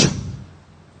twitch.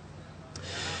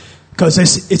 Because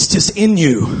it's just in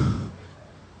you.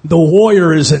 The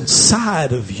warrior is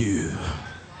inside of you.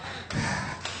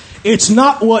 It's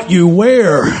not what you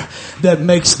wear that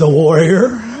makes the warrior.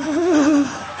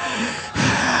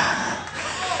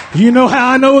 You know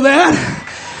how I know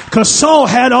that? Because Saul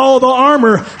had all the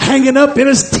armor hanging up in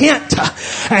his tent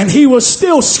and he was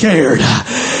still scared.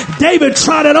 David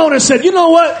tried it on and said, you know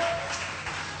what?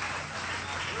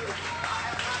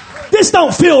 This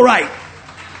don't feel right.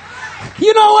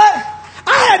 You know what?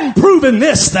 I hadn't proven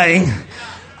this thing.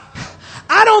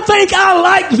 I don't think I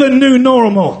like the new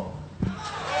normal.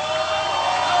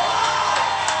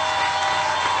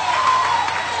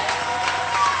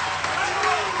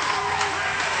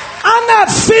 I'm not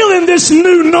feeling this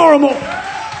new normal.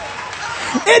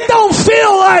 It don't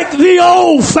feel like the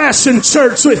old-fashioned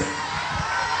church.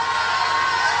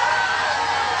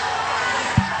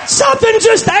 Something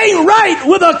just ain't right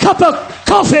with a cup of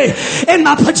coffee in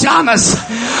my pajamas,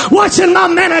 watching my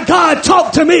man of God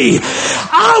talk to me.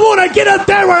 I want to get up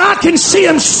there where I can see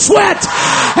him sweat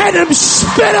and him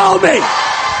spit on me.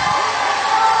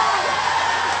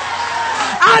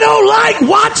 I don't like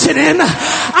watching him.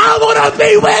 I want to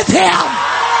be with him.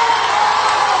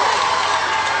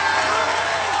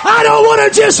 I don't want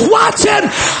to just watch him.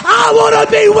 I want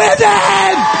to be with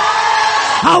him.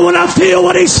 I want to feel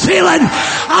what he's feeling.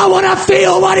 I want to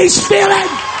feel what he's feeling.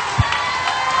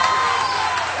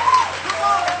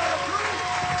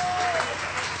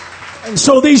 And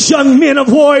so these young men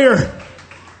of warrior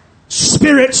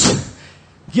spirits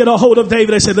get a hold of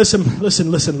David. They said, listen.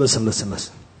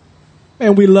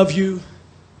 Man, we love you.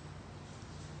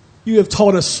 You have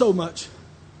taught us so much.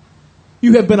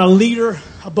 You have been a leader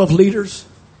above leaders.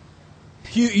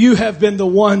 You have been the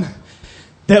one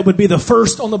that would be the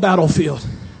first on the battlefield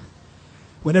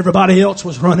when everybody else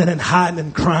was running and hiding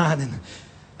and crying and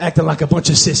acting like a bunch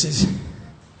of sissies.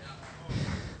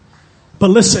 But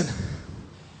listen,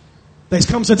 there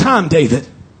comes a time, David,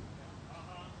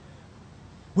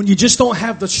 when you just don't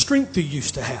have the strength you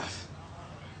used to have.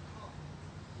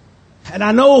 And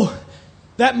I know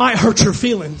that might hurt your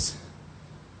feelings,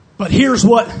 but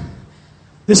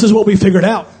this is what we figured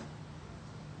out.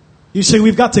 You see,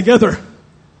 we've got together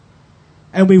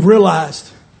and we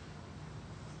realized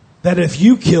that if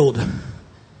you killed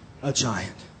a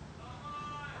giant,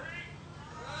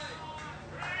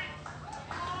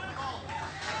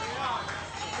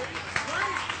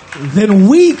 then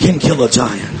we can kill a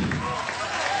giant.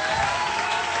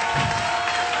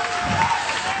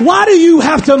 Why do you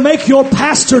have to make your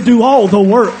pastor do all the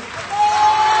work?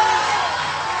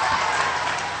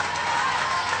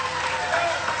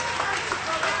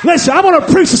 Listen, I want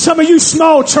to preach to some of you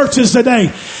small churches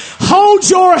today. Hold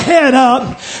your head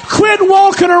up. Quit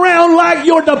walking around like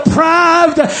you're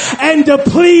deprived and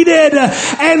depleted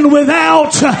and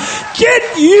without.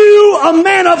 Get you a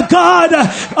man of God,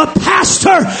 a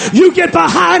pastor. You get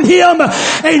behind him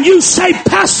and you say,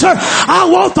 Pastor, I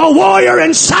want the warrior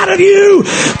inside of you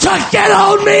to get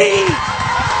on me.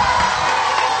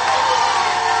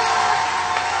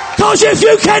 Because if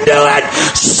you can do it,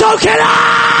 so can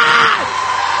I.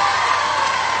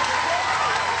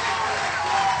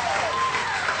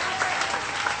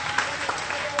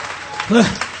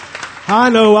 I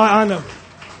know.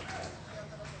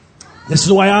 This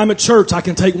is why I'm at church. I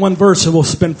can take one verse and we'll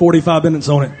spend 45 minutes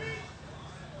on it.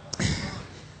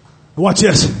 Watch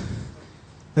this.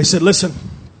 They said, listen,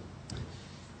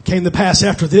 came to pass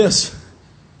after this,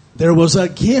 there was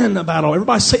again a battle.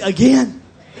 Everybody say again.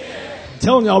 I'm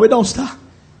telling y'all, we don't stop.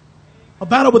 A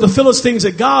battle with the Philistines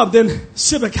at Gob. Then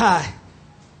Sibbecai,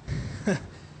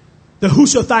 the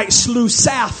Hushathite, slew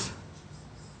Saph.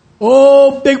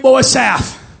 Oh, big boy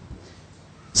Saph.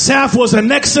 Saph was the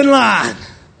next in line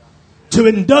to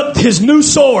induct his new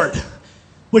sword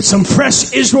with some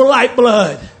fresh Israelite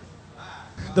blood.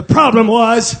 The problem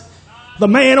was the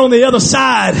man on the other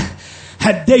side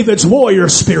had David's warrior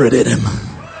spirit in him.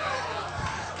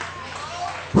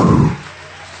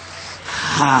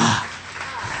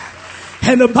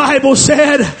 And the Bible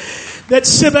said that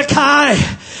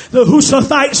Sibbecai, the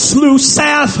Hushathite, slew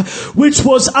Saph, which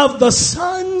was of the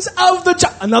sons of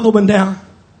the... Another one down.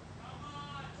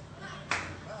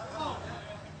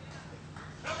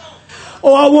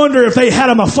 Oh, I wonder if they had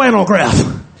him a flannel graph,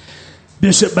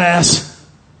 Bishop Bass.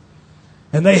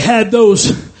 And they had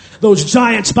those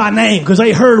giants by name because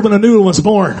they heard when a new one was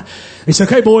born. He said,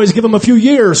 okay, boys, give them a few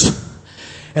years.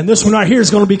 And this one right here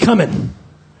is going to be coming.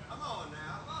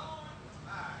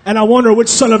 And I wonder which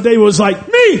son of David was like,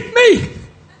 me.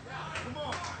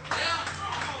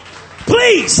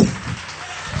 Please.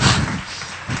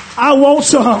 I want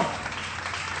some.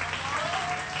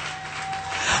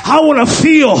 I want to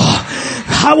feel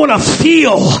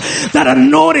that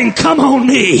anointing come on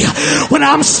me when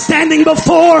I'm standing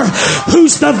before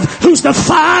who's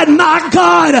defied my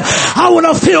God. I want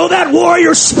to feel that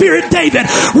warrior spirit, David,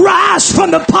 rise from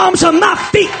the palms of my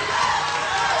feet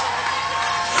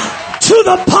to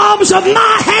the palms of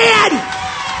my hand.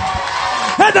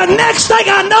 And the next thing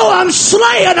I know, I'm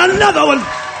slaying another one.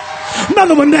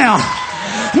 Another one down.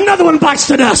 Another one bites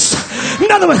the dust.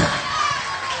 Another one.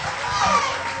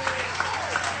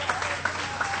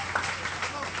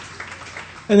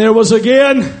 And there was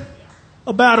again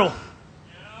a battle.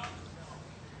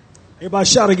 Everybody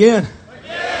shout again.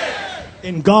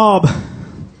 In Gob.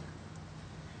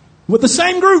 With the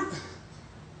same group.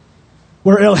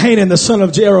 Where Elhanan, the son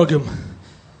of Jerogam,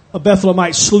 a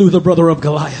Bethlehemite, slew the brother of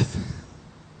Goliath.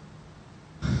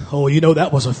 Oh, you know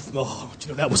that was a fun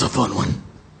one.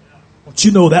 Don't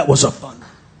you know that was a fun one?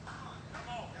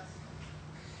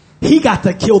 He got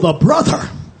to kill the brother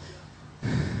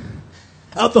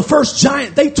of the first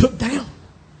giant they took down.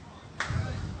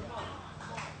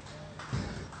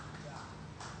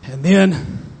 And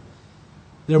then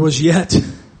there was yet.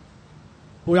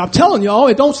 Well, I'm telling y'all,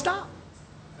 it don't stop.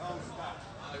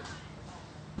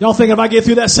 Y'all think if I get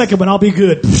through that second one, I'll be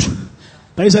good.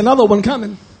 There's another one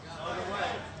coming.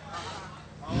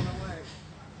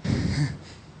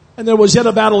 And there was yet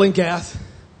a battle in Gath.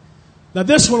 Now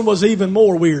this one was even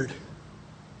more weird.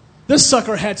 This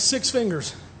sucker had 6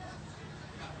 fingers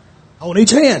on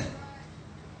each hand.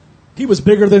 He was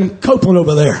bigger than Copeland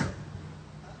over there.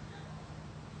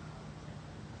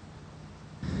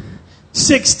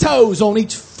 6 toes on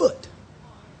each foot.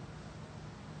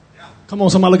 Come on,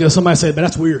 somebody look at somebody and say, but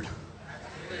that's weird.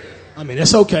 I mean,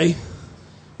 that's okay.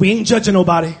 We ain't judging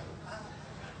nobody.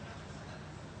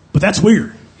 But that's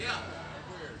weird.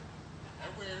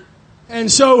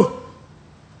 And so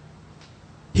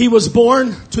he was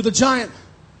born to the giant.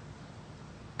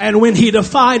 And when he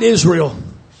defied Israel,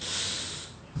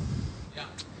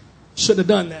 shouldn't have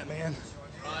done that, man.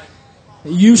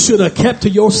 You should have kept to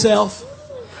yourself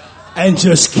and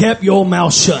just kept your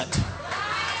mouth shut.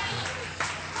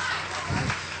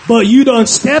 But you done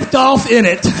stepped off in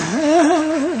it.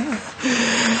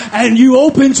 And you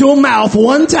opened your mouth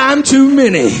one time too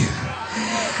many.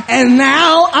 And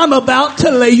now I'm about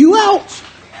to lay you out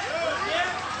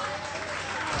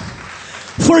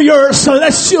for your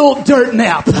celestial dirt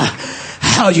nap.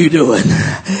 How you doing?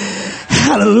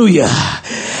 Hallelujah.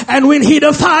 And when he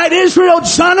defied Israel,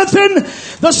 Jonathan,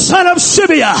 the son of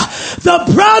Shibeah,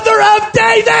 the brother of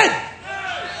David.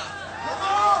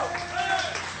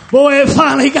 Boy, it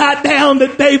finally got down to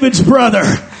David's brother.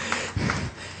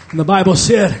 And the Bible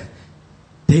said,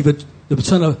 David,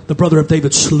 the brother of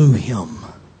David, slew him.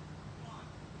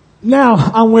 Now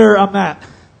I'm where I'm at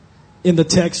in the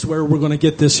text where we're going to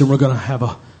get this and we're going to have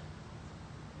a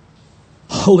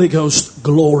Holy Ghost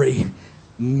glory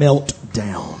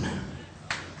meltdown.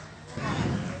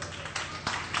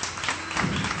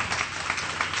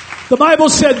 The Bible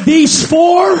said these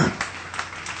four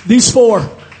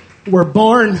were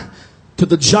born to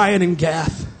the giant in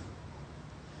Gath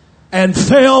and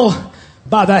fell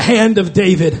by the hand of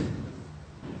David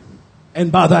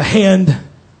and by the hand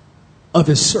of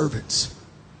his servants.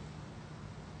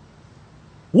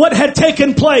 What had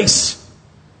taken place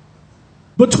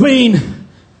between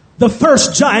the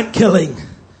first giant killing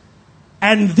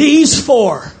and these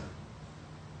four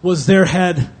was there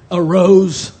had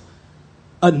arose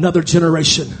another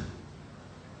generation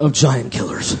of giant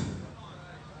killers.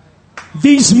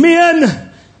 These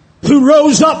men who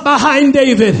rose up behind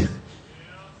David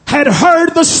had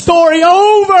heard the story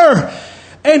over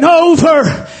and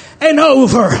over and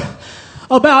over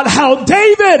about how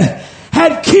David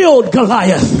had killed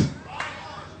Goliath.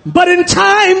 But in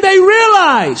time they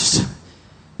realized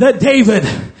that David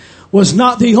was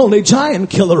not the only giant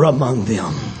killer among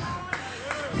them.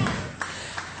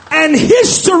 And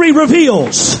history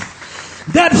reveals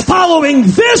that following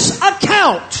this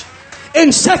account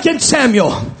in 2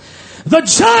 Samuel, the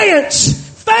giants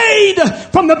fade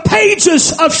from the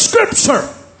pages of Scripture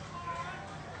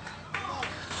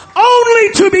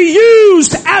only to be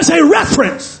used as a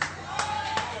reference.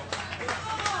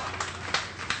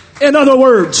 In other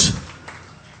words,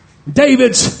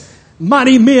 David's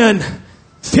mighty men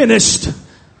finished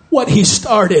what he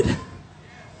started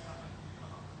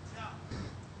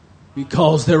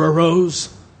because there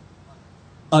arose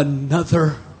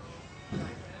another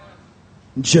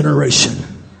generation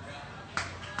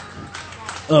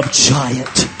of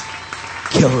giant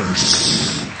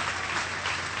killers.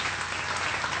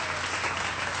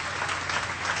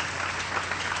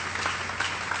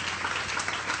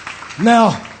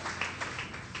 Now,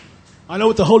 I know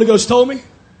what the Holy Ghost told me.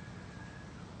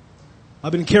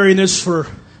 I've been carrying this for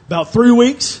about 3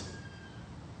 weeks.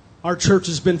 Our church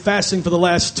has been fasting for the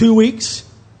last 2 weeks.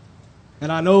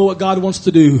 And I know what God wants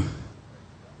to do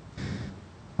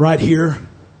right here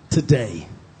today.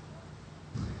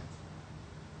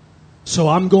 So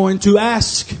I'm going to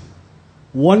ask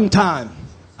one time.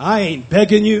 I ain't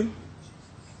begging you.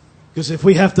 Because if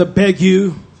we have to beg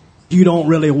you, you don't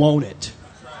really want it.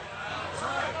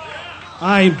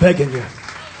 I ain't begging you.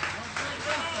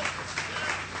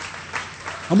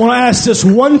 I'm going to ask this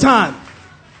one time.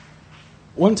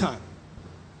 One time.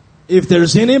 If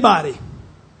there's anybody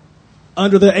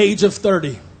under the age of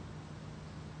 30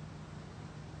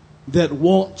 that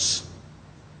wants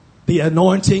the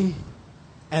anointing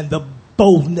and the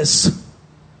boldness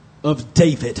of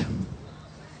David,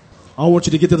 I want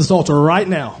you to get to this altar right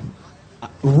now.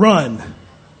 Run.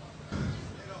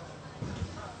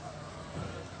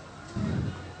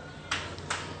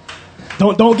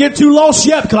 Don't get too lost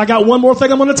yet, because I got one more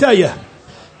thing I'm going to tell you.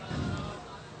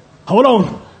 Hold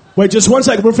on. Wait just 1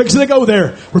 second. We're fixing to go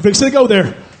there. We're fixing to go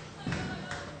there.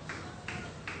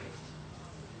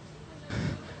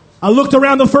 I looked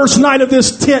around the first night of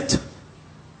this tent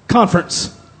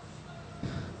conference,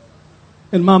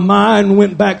 and my mind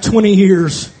went back 20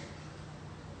 years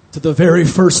to the very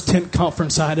first tent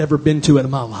conference I had ever been to in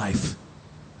my life.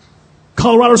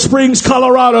 Colorado Springs,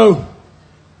 Colorado.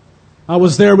 I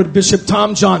was there with Bishop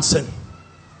Tom Johnson.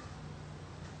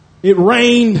 It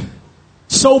rained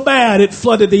so bad it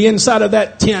flooded the inside of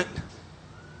that tent.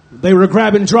 They were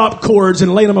grabbing drop cords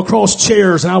and laying them across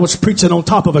chairs, and I was preaching on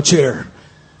top of a chair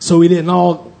so we didn't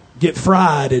all get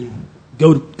fried and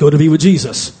go to be with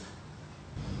Jesus.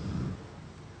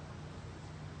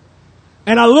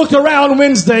 And I looked around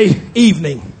Wednesday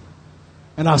evening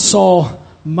and I saw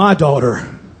my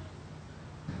daughter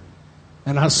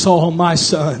and I saw my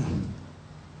son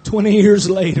 20 years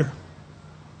later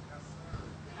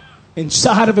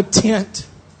inside of a tent.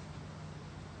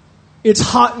 It's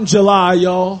hot in July,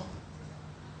 y'all.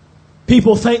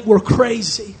 People think we're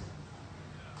crazy.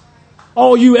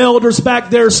 All you elders back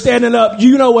there standing up,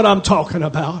 you know what I'm talking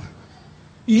about.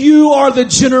 You are the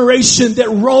generation that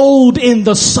rolled in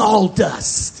the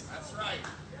sawdust. That's right.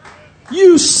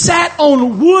 You sat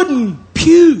on wooden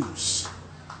pews.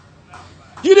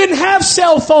 You didn't have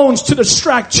cell phones to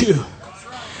distract you.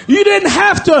 You didn't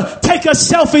have to take a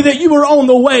selfie that you were on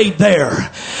the way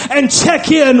there and check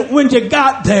in when you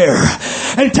got there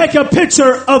and take a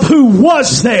picture of who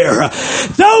was there.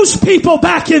 Those people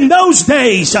back in those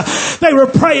days, they were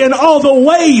praying all the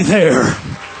way there.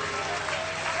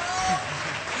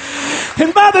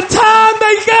 And by the time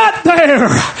they got there,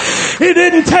 it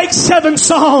didn't take 7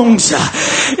 songs.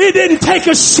 It didn't take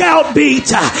a shout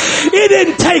beat. It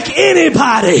didn't take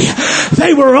anybody.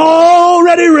 They were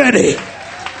already ready.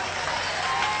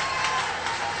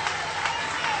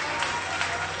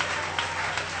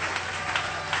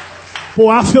 Boy,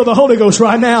 I feel the Holy Ghost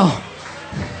right now.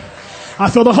 I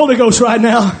feel the Holy Ghost right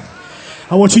now.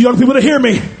 I want you young people to hear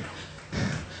me.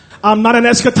 I'm not an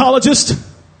eschatologist.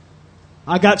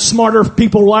 I got smarter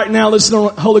people right now listening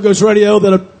on Holy Ghost radio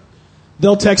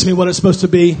they'll text me what it's supposed to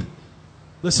be.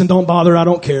 Listen, don't bother. I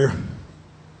don't care.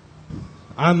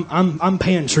 I'm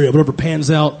pan trail. Whatever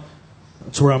pans out,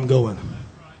 that's where I'm going.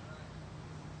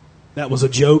 That was a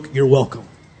joke. You're welcome.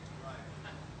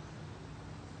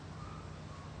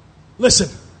 Listen.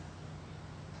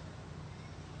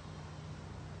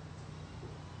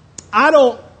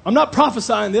 I'm not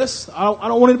prophesying this. I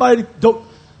don't want anybody to...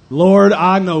 Lord,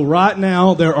 I know right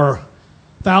now there are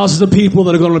thousands of people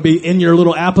that are going to be in your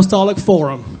little apostolic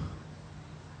forum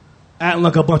acting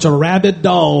like a bunch of rabid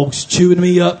dogs chewing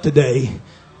me up today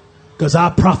because I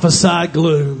prophesied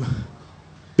gloom.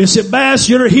 Bishop Bass,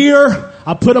 you're here.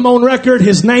 I put him on record.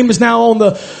 His name is now on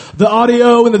the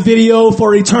audio and the video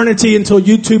for eternity until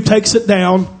YouTube takes it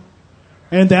down.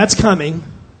 And that's coming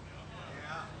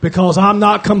because I'm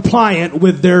not compliant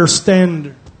with their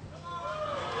standard.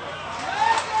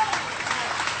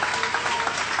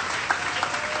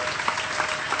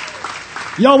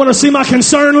 Y'all want to see my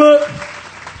concern look?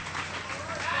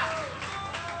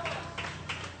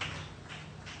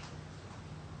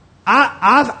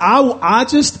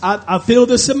 I feel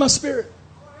this in my spirit.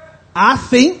 I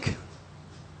think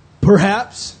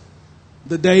perhaps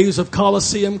the days of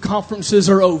Coliseum conferences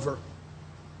are over.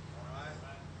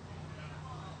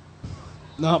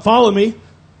 Now follow me.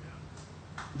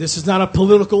 This is not a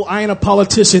political, I ain't a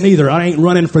politician either. I ain't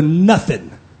running for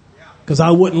nothing because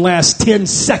I wouldn't last 10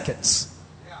 seconds.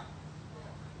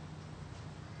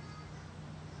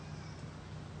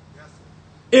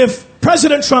 If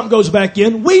President Trump goes back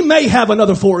in, we may have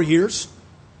another 4 years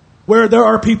where there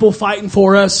are people fighting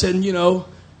for us and,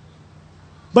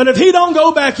 But if he don't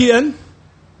go back in,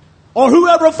 or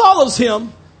whoever follows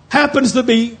him happens to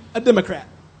be a Democrat,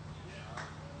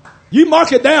 you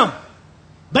mark it down.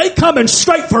 They coming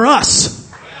straight for us.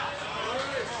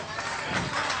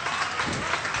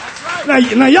 Now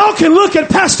y'all can look at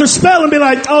Pastor Spell and be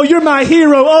like, oh, you're my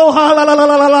hero. Oh, ha, la, la, la,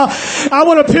 la, la. I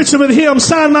want a picture with him.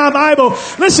 Sign my Bible.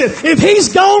 Listen, if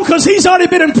he's gone because he's already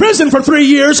been in prison for 3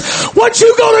 years, what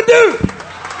you gonna do?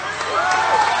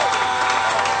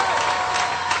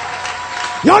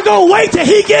 Y'all gonna wait till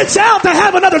he gets out to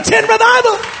have another 10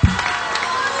 revival?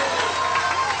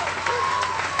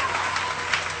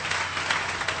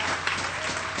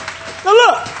 Now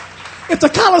look, if the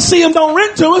Coliseum don't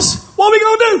rent to us, what are we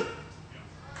gonna do?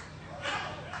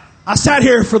 I sat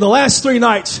here for the last 3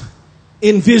 nights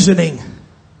envisioning.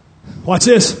 Watch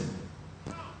this.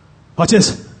 Watch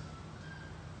this.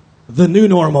 The new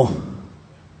normal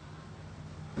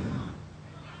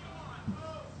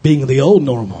being the old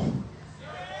normal.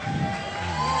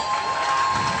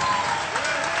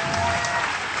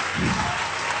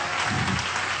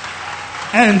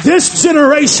 And this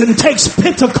generation takes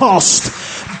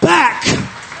Pentecost back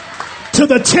to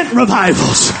the tent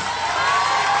revivals.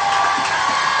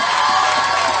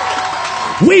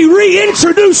 We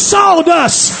reintroduce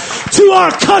sawdust to our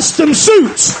custom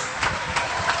suits.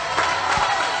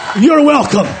 You're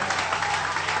welcome.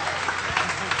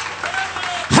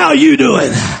 How you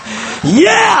doing?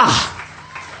 Yeah.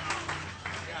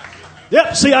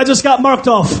 Yep, see, I just got marked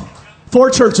off 4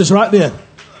 churches right then.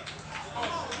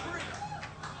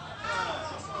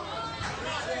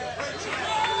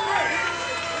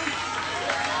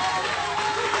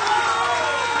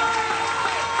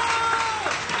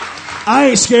 I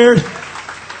ain't scared.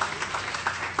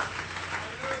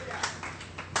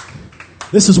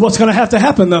 This is what's going to have to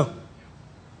happen, though.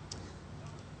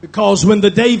 Because when the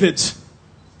Davids,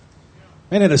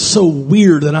 man, it is so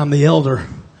weird that I'm the elder.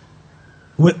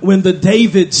 When the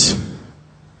Davids,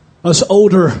 us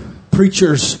older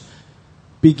preachers,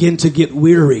 begin to get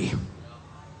weary.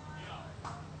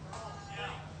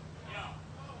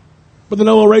 Brother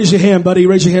Noah, raise your hand, buddy.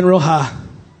 Raise your hand real high.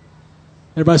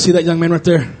 Everybody see that young man right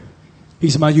there?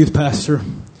 He's my youth pastor.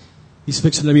 He's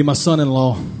fixing to be my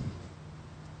son-in-law.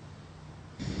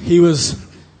 He was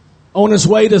on his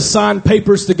way to sign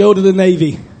papers to go to the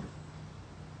Navy.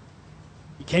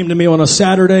 He came to me on a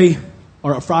Saturday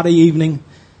or a Friday evening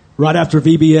right after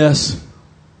VBS.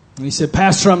 And he said,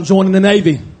 Pastor, I'm joining the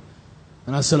Navy.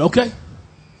 And I said, okay.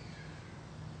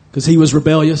 Because he was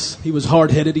rebellious. He was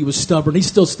hard-headed. He was stubborn. He's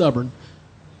still stubborn.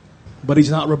 but he's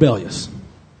not rebellious.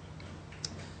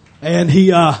 And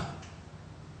he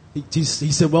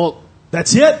said, well,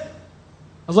 that's it? I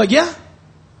was like, yeah.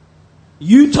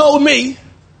 You told me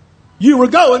you were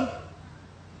going,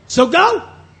 so go.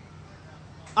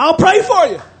 I'll pray for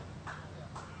you.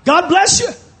 God bless you.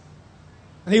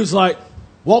 And he was like,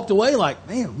 walked away like,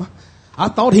 man, I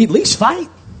thought he'd at least fight.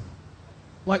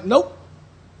 Like, nope.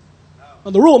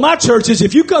 Well, the rule of my church is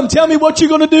if you come tell me what you're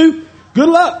going to do, good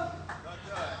luck.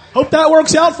 Hope that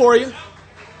works out for you.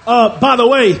 By the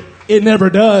way, it never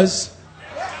does.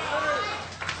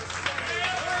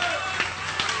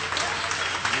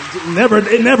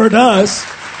 It never does.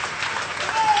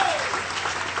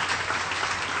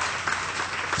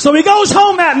 So he goes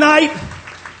home that night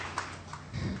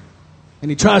and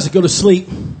he tries to go to sleep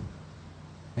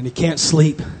and he can't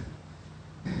sleep.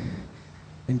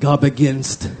 And God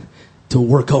begins to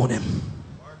work on him.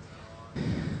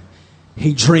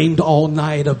 He dreamed all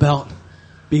night about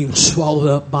being swallowed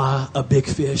up by a big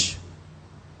fish.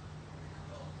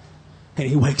 And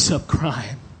he wakes up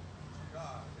crying.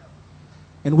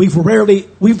 And we've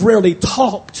rarely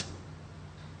talked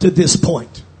to this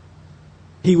point.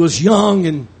 He was young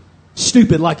and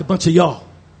stupid like a bunch of y'all.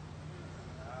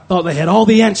 Thought they had all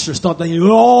the answers. Thought they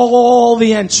knew all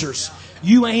the answers.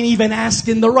 You ain't even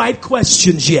asking the right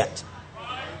questions yet.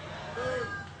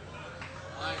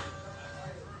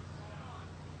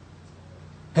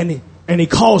 And he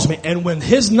calls me. And when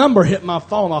his number hit my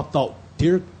phone, I thought,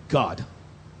 dear God.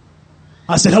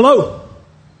 I said, hello.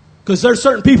 Because there's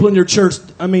certain people in your church,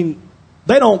 I mean,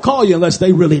 they don't call you unless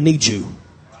they really need you.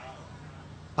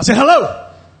 I said, hello.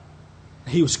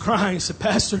 He was crying. He said,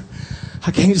 Pastor,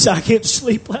 I can't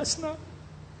sleep last night.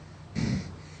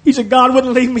 He said, God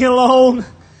wouldn't leave me alone.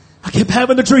 I kept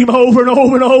having the dream over and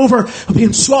over and over of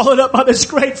being swallowed up by this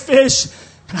great fish.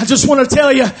 And I just want to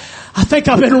tell you, I think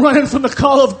I've been running from the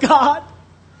call of God.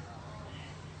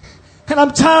 And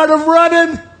I'm tired of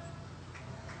running.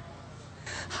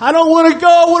 I don't want to go.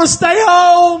 I want to stay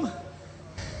home.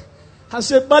 I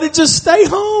said, buddy, just stay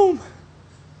home.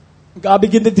 God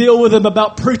began to deal with him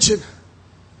about preaching.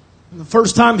 And the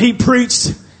first time he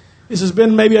preached, this has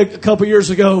been maybe a couple years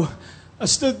ago, I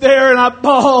stood there and I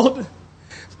bawled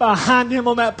behind him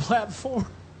on that platform.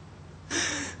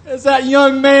 As that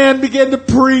young man began to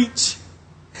preach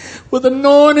with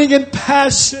anointing and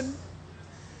passion,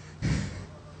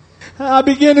 I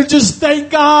began to just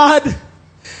thank God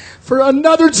for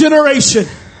another generation.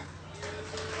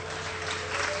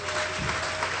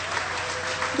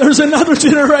 There's another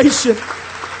generation.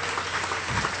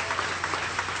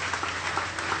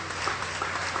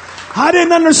 I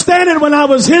didn't understand it when I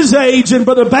was his age and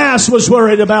Brother Bass was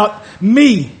worried about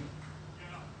me.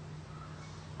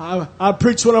 I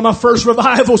preached one of my first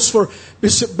revivals for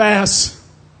Bishop Bass.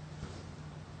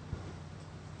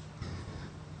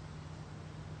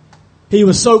 He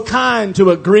was so kind to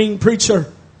a green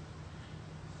preacher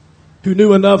who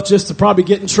knew enough just to probably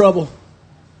get in trouble.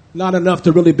 Not enough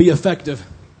to really be effective.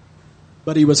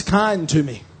 But he was kind to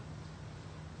me.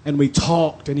 And we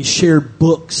talked and he shared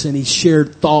books and he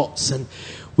shared thoughts and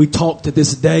we talked to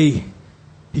this day.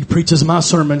 He preaches my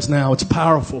sermons now. It's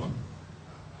powerful.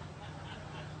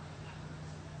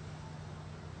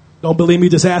 Don't believe me?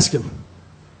 Just ask him.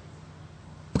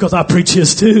 Because I preach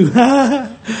his too.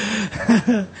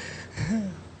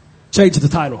 Change the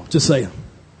title. Just saying.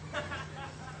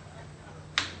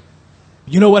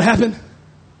 You know what happened?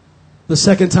 The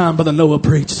second time Brother Noah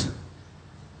preached,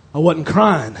 I wasn't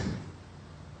crying.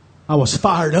 I was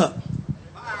fired up.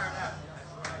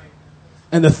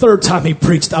 And the third time he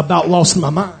preached, I about lost my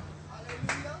mind.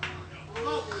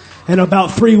 And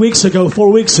about 4 weeks ago,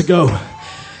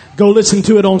 go listen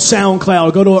to it on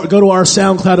SoundCloud. Go to our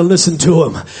SoundCloud and listen to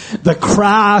him. The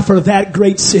cry for that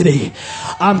great city.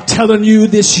 I'm telling you,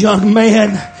 this young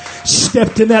man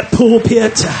stepped in that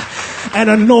pulpit and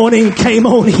anointing came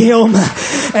on him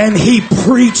and he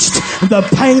preached the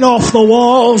paint off the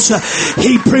walls.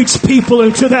 He preached people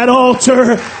into that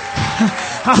altar.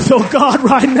 I feel God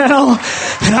right now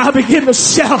and I begin to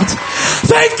shout,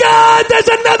 thank God there's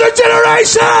another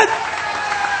generation.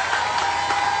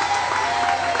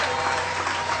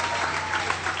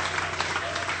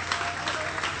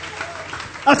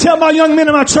 I tell my young men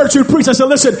in my church who preach, I said,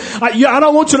 listen, I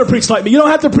don't want you to preach like me. You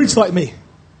don't have to preach like me.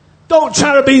 Don't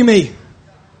try to be me.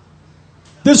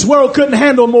 This world couldn't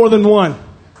handle more than one.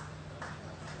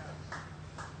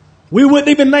 We wouldn't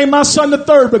even name my son the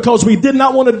third because we did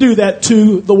not want to do that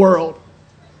to the world.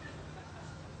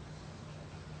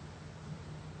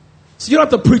 So you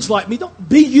don't have to preach like me. Don't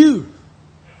be you.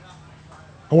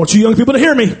 I want you young people to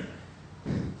hear me.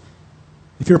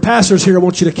 If your pastor's here, I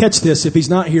want you to catch this. If he's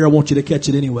not here, I want you to catch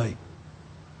it anyway.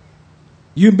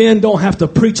 You men don't have to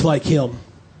preach like him,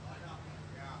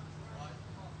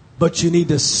 but you need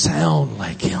to sound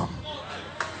like him.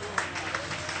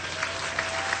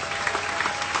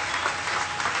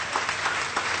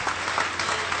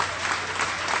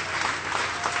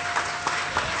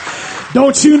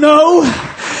 Don't you know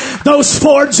those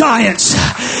 4 giants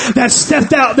that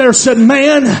stepped out there said,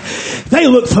 man, they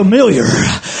look familiar.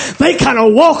 They kind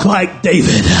of walk like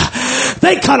David.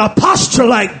 They kind of posture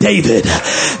like David.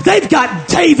 They've got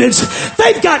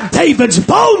David's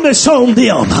boldness on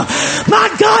them.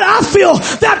 My God, I feel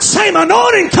that same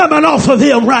anointing coming off of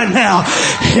them right now.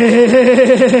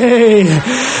 Hey.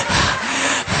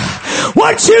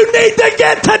 What you need to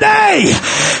get today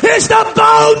is the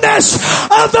boldness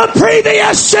of the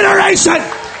previous generation.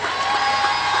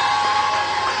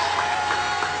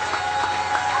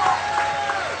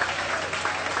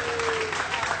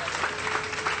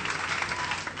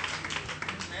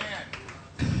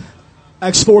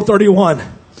 Acts 4:31.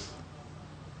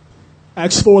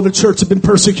 Acts 4, the church had been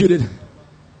persecuted.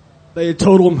 They had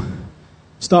told them,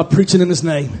 stop preaching in his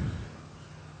name.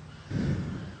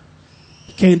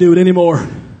 You can't do it anymore.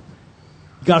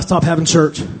 You got to stop having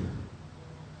church.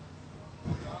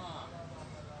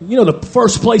 You know, the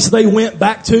first place they went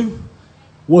back to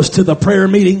was to the prayer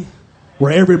meeting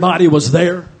where everybody was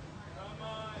there.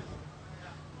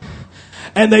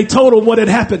 And they told them what had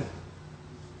happened.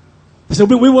 They said,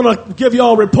 we want to give you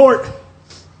all a report.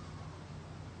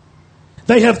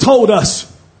 They have told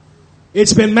us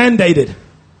it's been mandated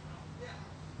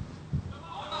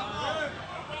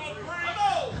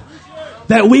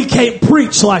that we can't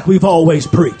preach like we've always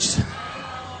preached.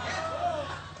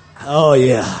 Oh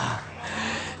yeah.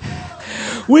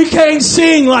 We can't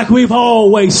sing like we've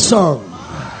always sung.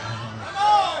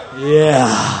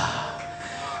 Yeah.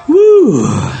 Woo.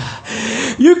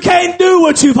 You can't do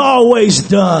what you've always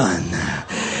done.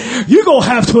 You're going to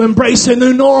have to embrace a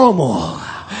new normal.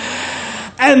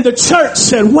 And the church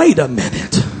said, wait a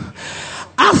minute.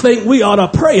 I think we ought to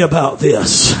pray about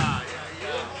this.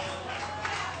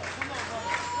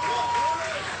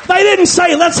 They didn't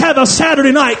say, let's have a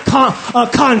Saturday night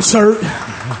concert.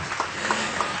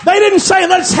 They didn't say,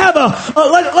 let's have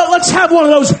one of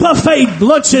those buffet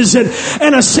lunches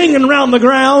and a singing around the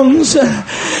grounds.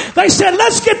 They said,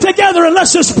 let's get together and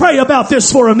let's just pray about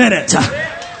this for a minute.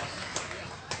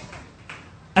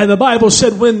 And the Bible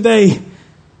said when they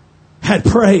had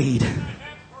prayed,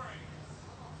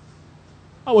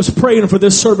 I was praying for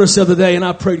this service the other day and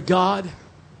I prayed, God,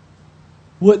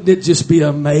 wouldn't it just be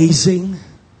amazing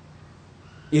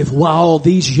if while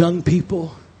these young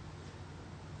people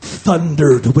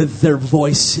thundered with their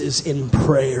voices in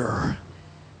prayer,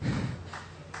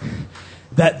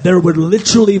 that there would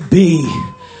literally be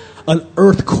an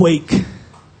earthquake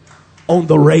on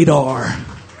the radar.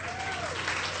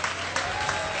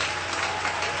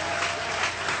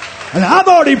 And I've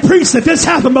already preached that this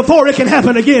happened before, it can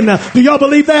happen again. Now, do y'all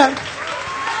believe that?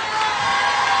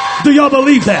 Do y'all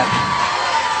believe that?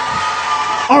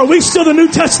 Are we still the New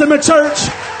Testament church?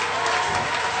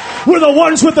 We're the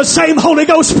ones with the same Holy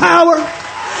Ghost power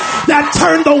that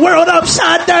turned the world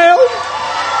upside down.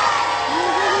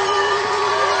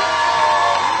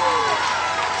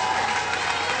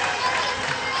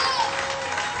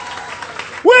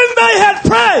 When they had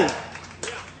prayed,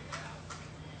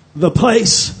 the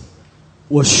place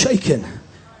was shaken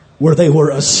where they were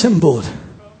assembled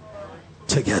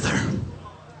together.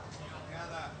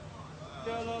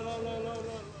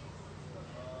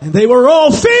 And they were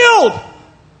all filled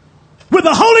with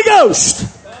the Holy Ghost.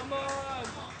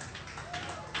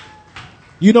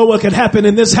 You know what could happen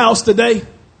in this house today?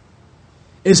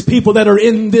 Is people that are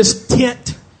in this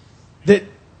tent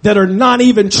that are not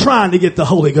even trying to get the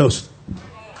Holy Ghost.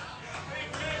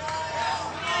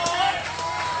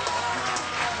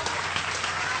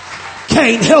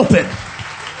 Can't help it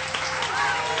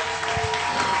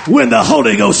when the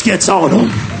Holy Ghost gets on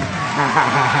them.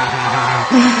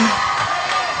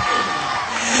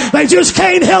 They just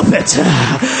can't help it.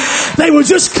 They were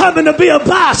just coming to be a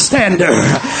bystander.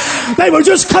 They were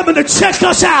just coming to check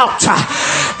us out.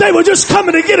 They were just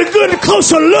coming to get a good and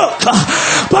closer look.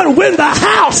 But when the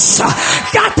house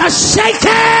got to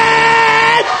shaking,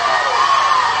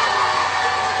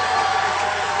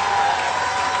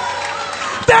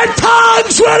 their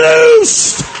tongues were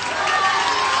loosed.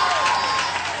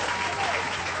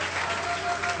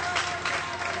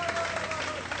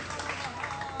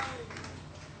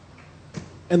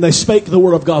 And they spake the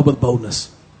word of God with boldness.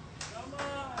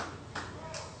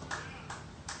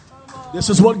 This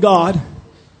is what God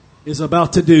is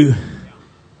about to do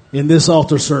in this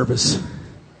altar service.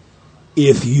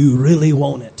 If you really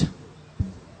want it.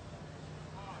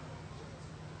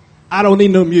 I don't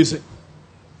need no music.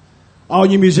 All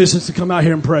you musicians can come out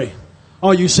here and pray.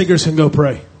 All you singers can go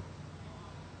pray.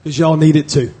 Because y'all need it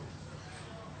too.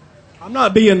 I'm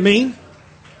not being mean.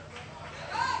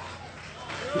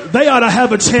 They ought to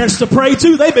have a chance to pray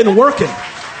too. They've been working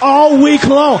all week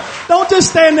long. Don't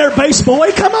just stand there, bass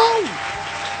boy. Come on.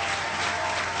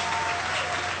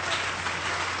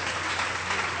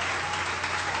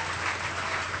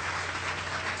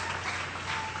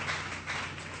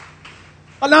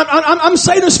 I'm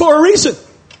saying this for a reason.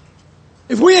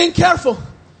 If we ain't careful,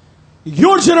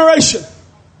 your generation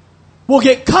will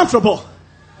get comfortable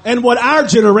in what our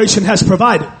generation has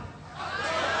provided.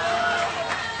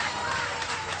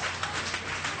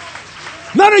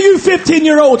 None of you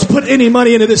 15-year-olds put any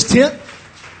money into this tent.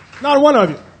 Not one of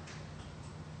you.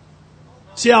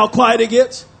 See how quiet it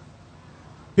gets?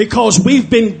 Because we've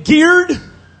been geared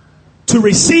to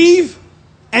receive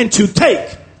and to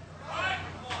take.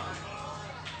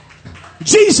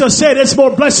 Jesus said it's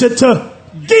more blessed to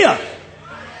give.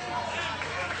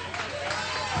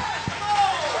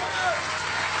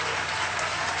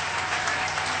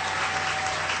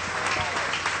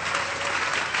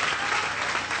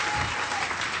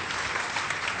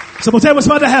 So I'm going to tell you what's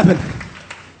about to happen.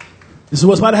 This is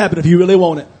what's about to happen if you really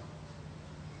want it.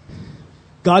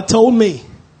 God told me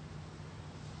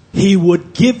He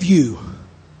would give you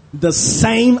the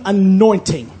same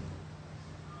anointing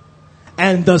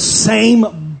and the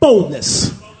same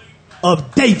boldness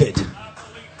of David.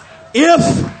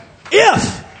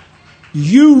 If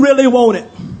you really want it.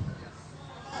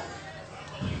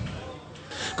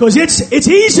 Because it's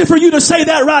easy for you to say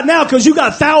that right now because you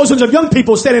got thousands of young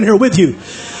people standing here with you.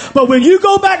 But when you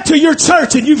go back to your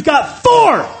church and you've got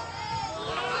 4,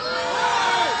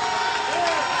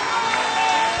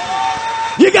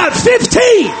 you got 15,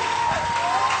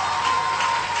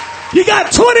 you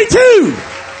got 22,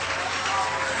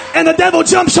 and the devil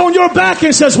jumps on your back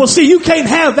and says, well, see, you can't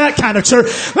have that kind of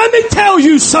church. Let me tell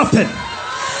you something.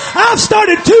 I've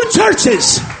started 2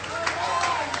 churches.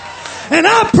 And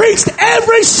I preached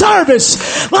every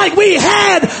service like we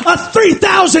had a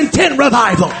 3,000 tent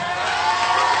revival.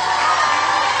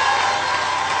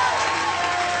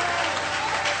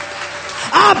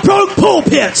 I broke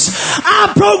pulpits.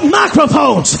 I broke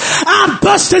microphones. I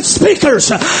busted speakers.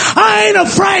 I ain't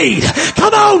afraid.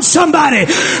 Come on, somebody.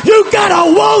 You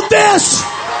gotta want this.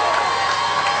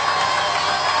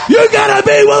 You gotta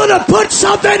be willing to put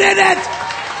something in it.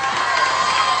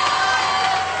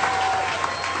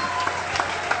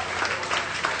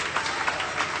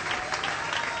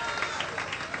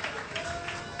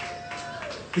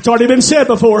 It's already been said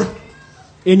before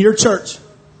in your church.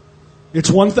 It's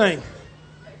one thing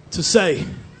to say,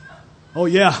 oh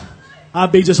yeah,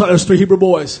 I'd be just like those 3 Hebrew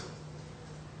boys,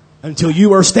 until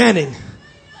you are standing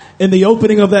in the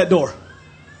opening of that door.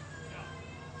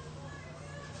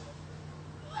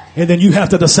 And then you have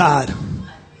to decide.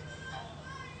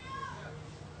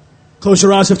 Close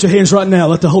your eyes, lift your hands right now.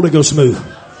 Let the Holy Ghost move.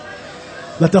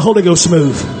 Let the Holy Ghost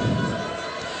move.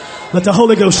 Let the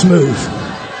Holy Ghost move.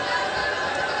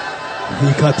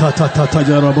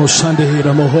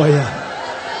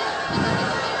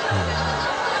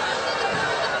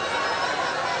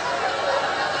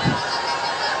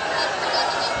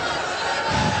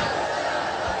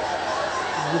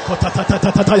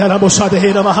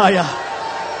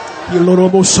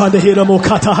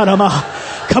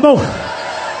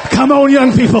 Come on,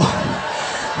 young people.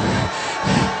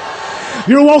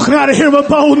 You're walking out of here with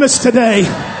boldness today.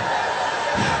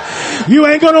 You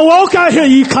ain't gonna walk out here.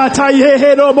 You ain't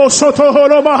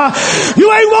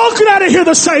walking out of here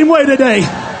the same way today.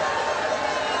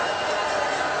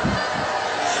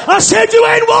 I said you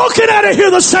ain't walking out of here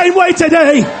the same way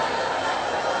today.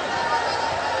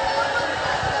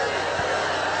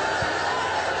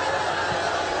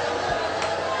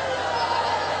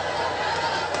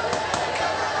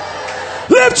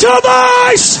 Lift your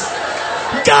voice.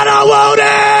 Gotta want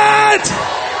it.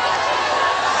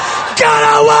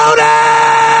 Gotta want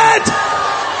it.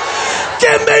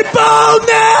 Give me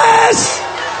boldness.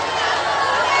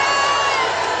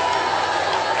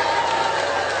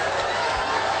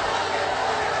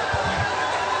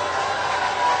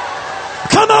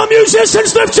 Come on,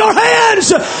 musicians, lift your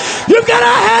hands. You've got to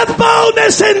have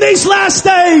boldness in these last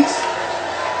days.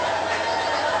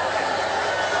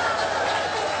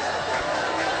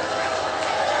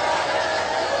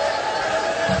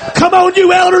 Come on,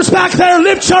 you elders back there,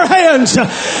 lift your hands.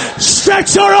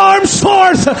 Stretch your arms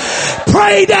forth.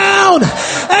 Pray down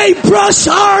a brush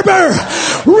arbor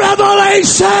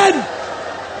revelation.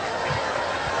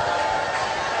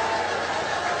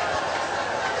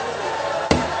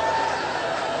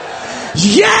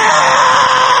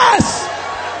 Yes!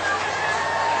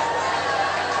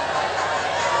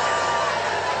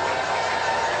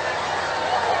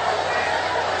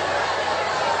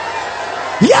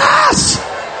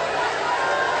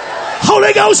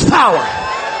 Ghost power.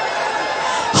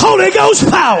 Holy Ghost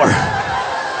power.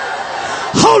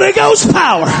 Holy Ghost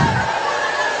power.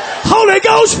 Holy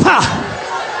Ghost power.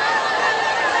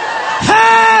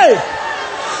 Hey!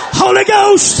 Holy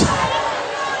Ghost.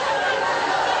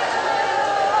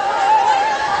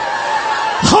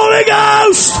 Holy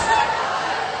Ghost.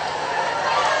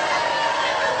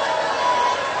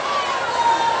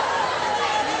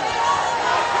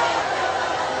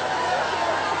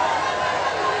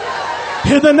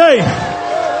 In the name.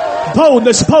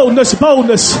 Boldness, boldness,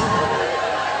 boldness.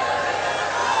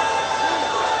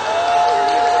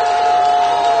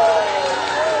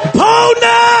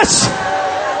 Boldness.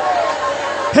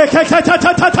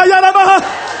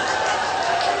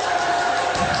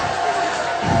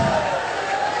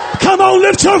 Come on,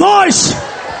 lift your voice.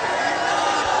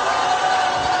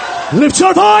 Lift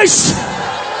your voice.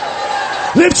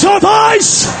 Lift your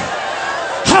voice.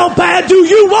 How bad do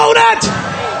you want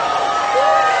it?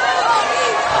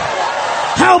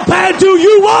 How bad do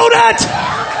you want it?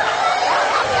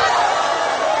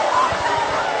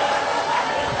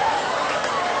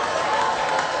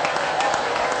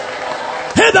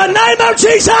 In the name of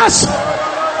Jesus.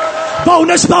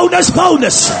 Boldness, boldness,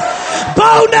 boldness.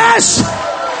 Boldness.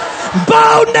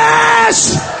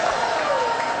 Boldness.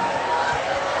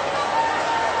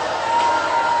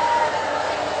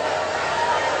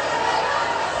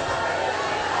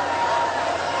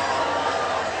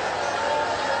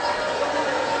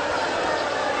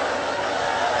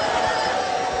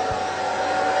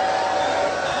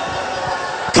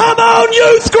 Come on,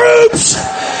 youth groups.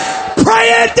 Pray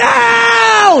it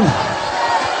down.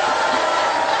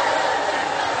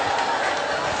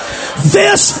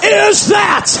 This is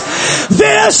that.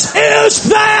 This is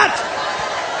that.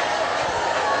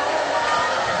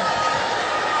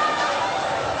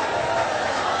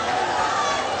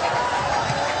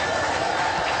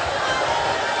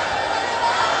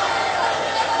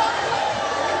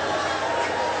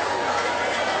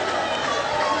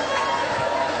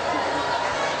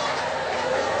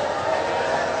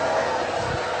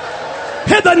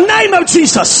 In the name of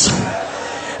Jesus.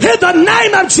 In the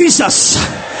name of Jesus.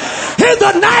 In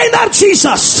the name of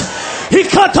Jesus. In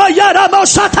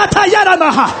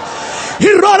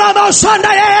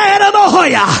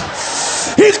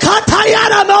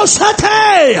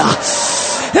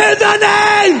the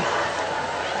name.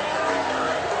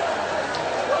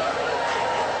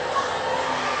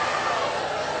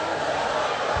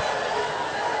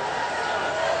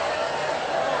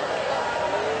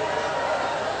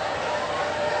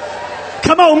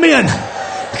 Come on, men.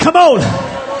 Come on.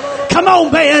 Come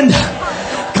on, band.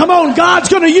 Come on, God's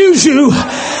going to use you,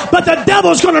 but the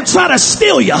devil's going to try to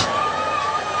steal you.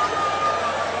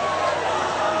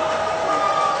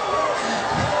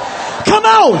 Come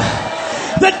on.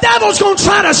 The devil's going to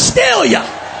try to steal you.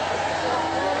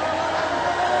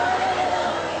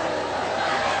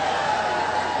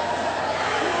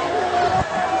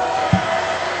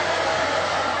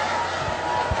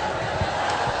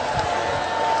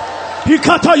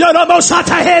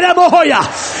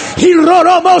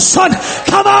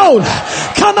 Come on.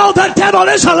 Come on, the devil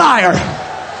is a liar.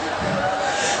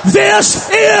 This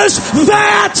is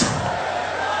that.